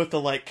keeping with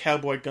the, like,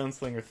 cowboy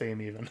gunslinger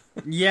theme, even.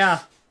 Yeah.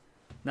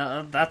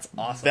 No, that's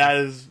awesome. That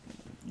is,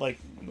 like,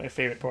 my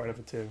favorite part of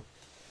it, too.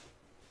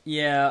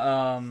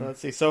 Yeah, So let's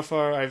see. So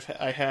far,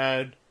 I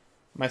had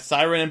my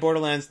Siren in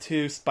Borderlands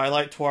 2,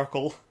 Spylight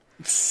Twarkle.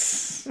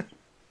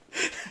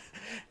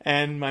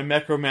 And my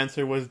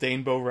Necromancer was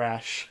Danebo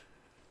Rash.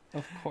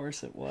 Of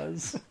course it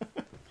was.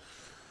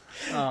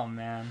 Oh,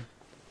 man.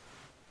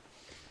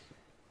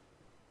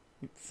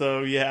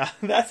 So, yeah,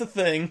 that's a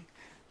thing.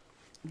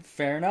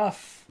 Fair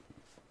enough.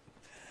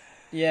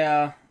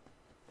 Yeah.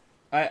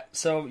 I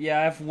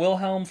have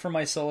Wilhelm for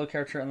my solo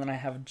character, and then I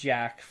have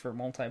Jack for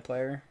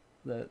multiplayer.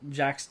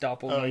 Jack's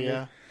doppelganger. Oh,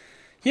 yeah.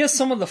 He has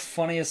some of the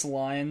funniest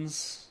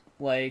lines,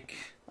 like...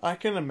 I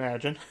can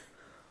imagine.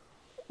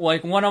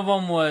 Like, one of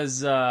them was,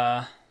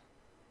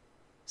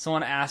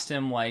 someone asked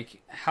him,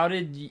 like, how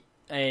did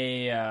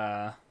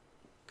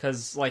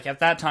because, like, at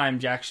that time,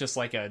 Jack's just,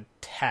 like, a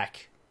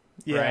tech,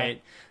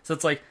 right? So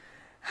it's like,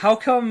 how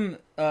come,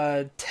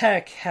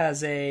 tech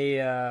has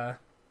a,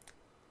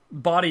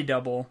 body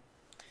double?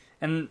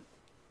 And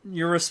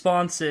your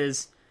response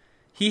is,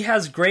 he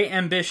has great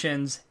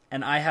ambitions,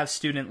 and I have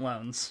student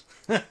loans.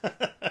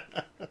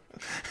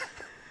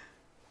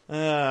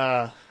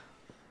 I'm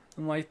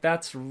like,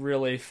 that's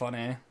really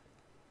funny.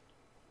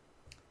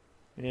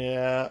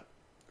 Yeah.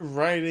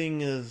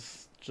 Writing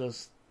is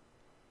just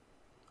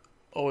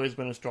always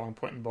been a strong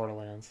point in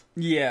Borderlands.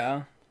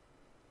 Yeah.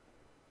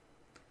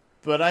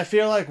 But I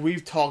feel like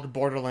we've talked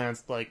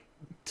Borderlands, like,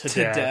 to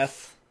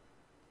death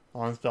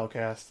on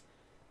SpellCast.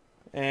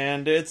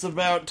 And it's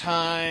about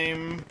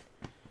time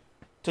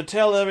to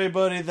tell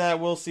everybody that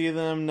we'll see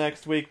them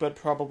next week, but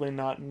probably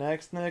not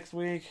next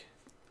week.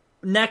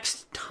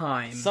 Next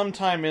time.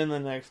 Sometime in the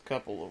next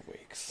couple of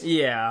weeks.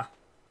 Yeah.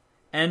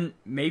 And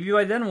maybe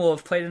by then we'll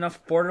have played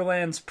enough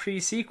Borderlands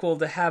pre-sequel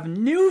to have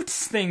new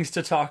things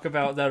to talk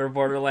about that are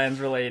Borderlands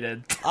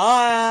related.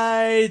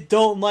 I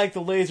don't like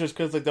the lasers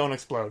because they don't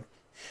explode.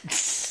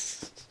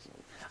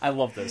 I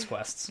love those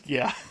quests.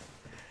 Yeah.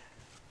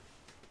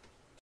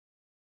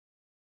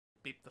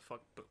 Beep the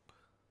fuck boop.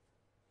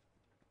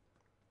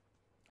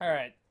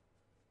 Alright.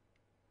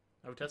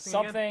 Are we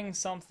testing again?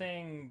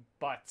 Something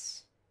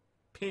butts.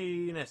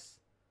 Penis.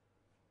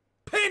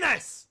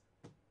 Penis!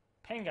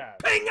 Pinga.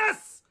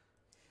 Penis!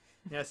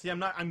 Yeah, see,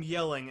 I'm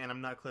yelling and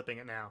I'm not clipping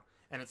it now.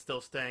 And it's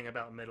still staying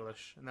about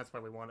middle-ish, and that's why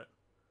we want it.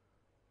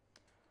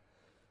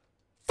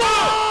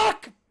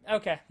 Fuck!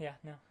 Okay, yeah,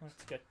 no,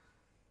 that's good.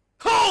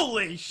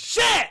 Holy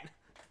shit!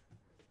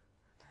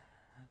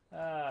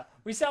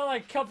 We sound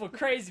like a couple of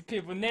crazy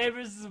people.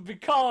 Neighbors will be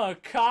calling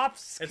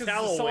cops It's because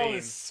Halloween. all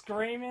this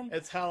screaming.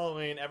 It's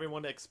Halloween.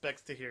 Everyone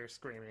expects to hear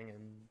screaming and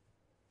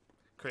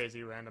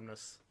crazy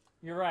randomness.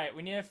 You're right.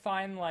 We need to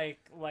find like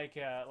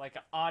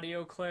an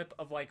audio clip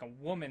of like a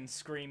woman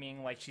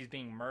screaming like she's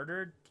being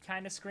murdered,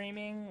 kind of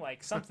screaming,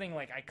 like something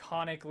like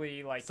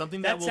iconically like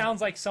something that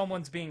sounds like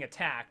someone's being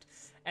attacked,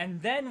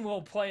 and then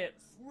we'll play it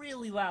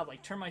really loud,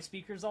 like turn my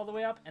speakers all the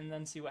way up, and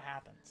then see what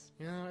happens.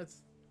 You know,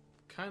 it's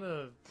kind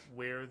of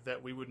weird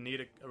that we would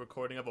need a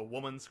recording of a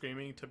woman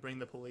screaming to bring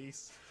the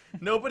police.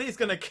 Nobody's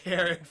gonna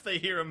care if they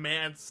hear a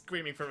man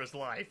screaming for his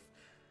life.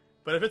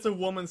 But if it's a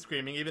woman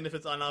screaming, even if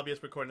it's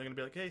unobvious recording, they're gonna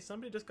be like, hey,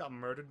 somebody just got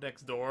murdered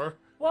next door.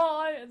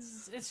 Well,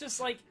 it's just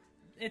like,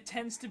 it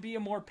tends to be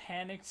a more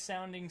panicked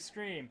sounding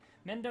scream.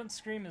 Men don't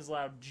scream as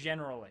loud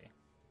generally.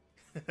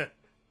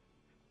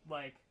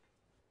 Like,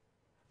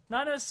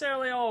 not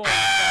necessarily always,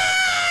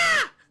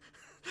 but...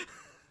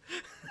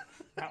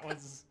 That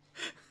was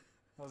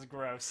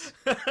gross.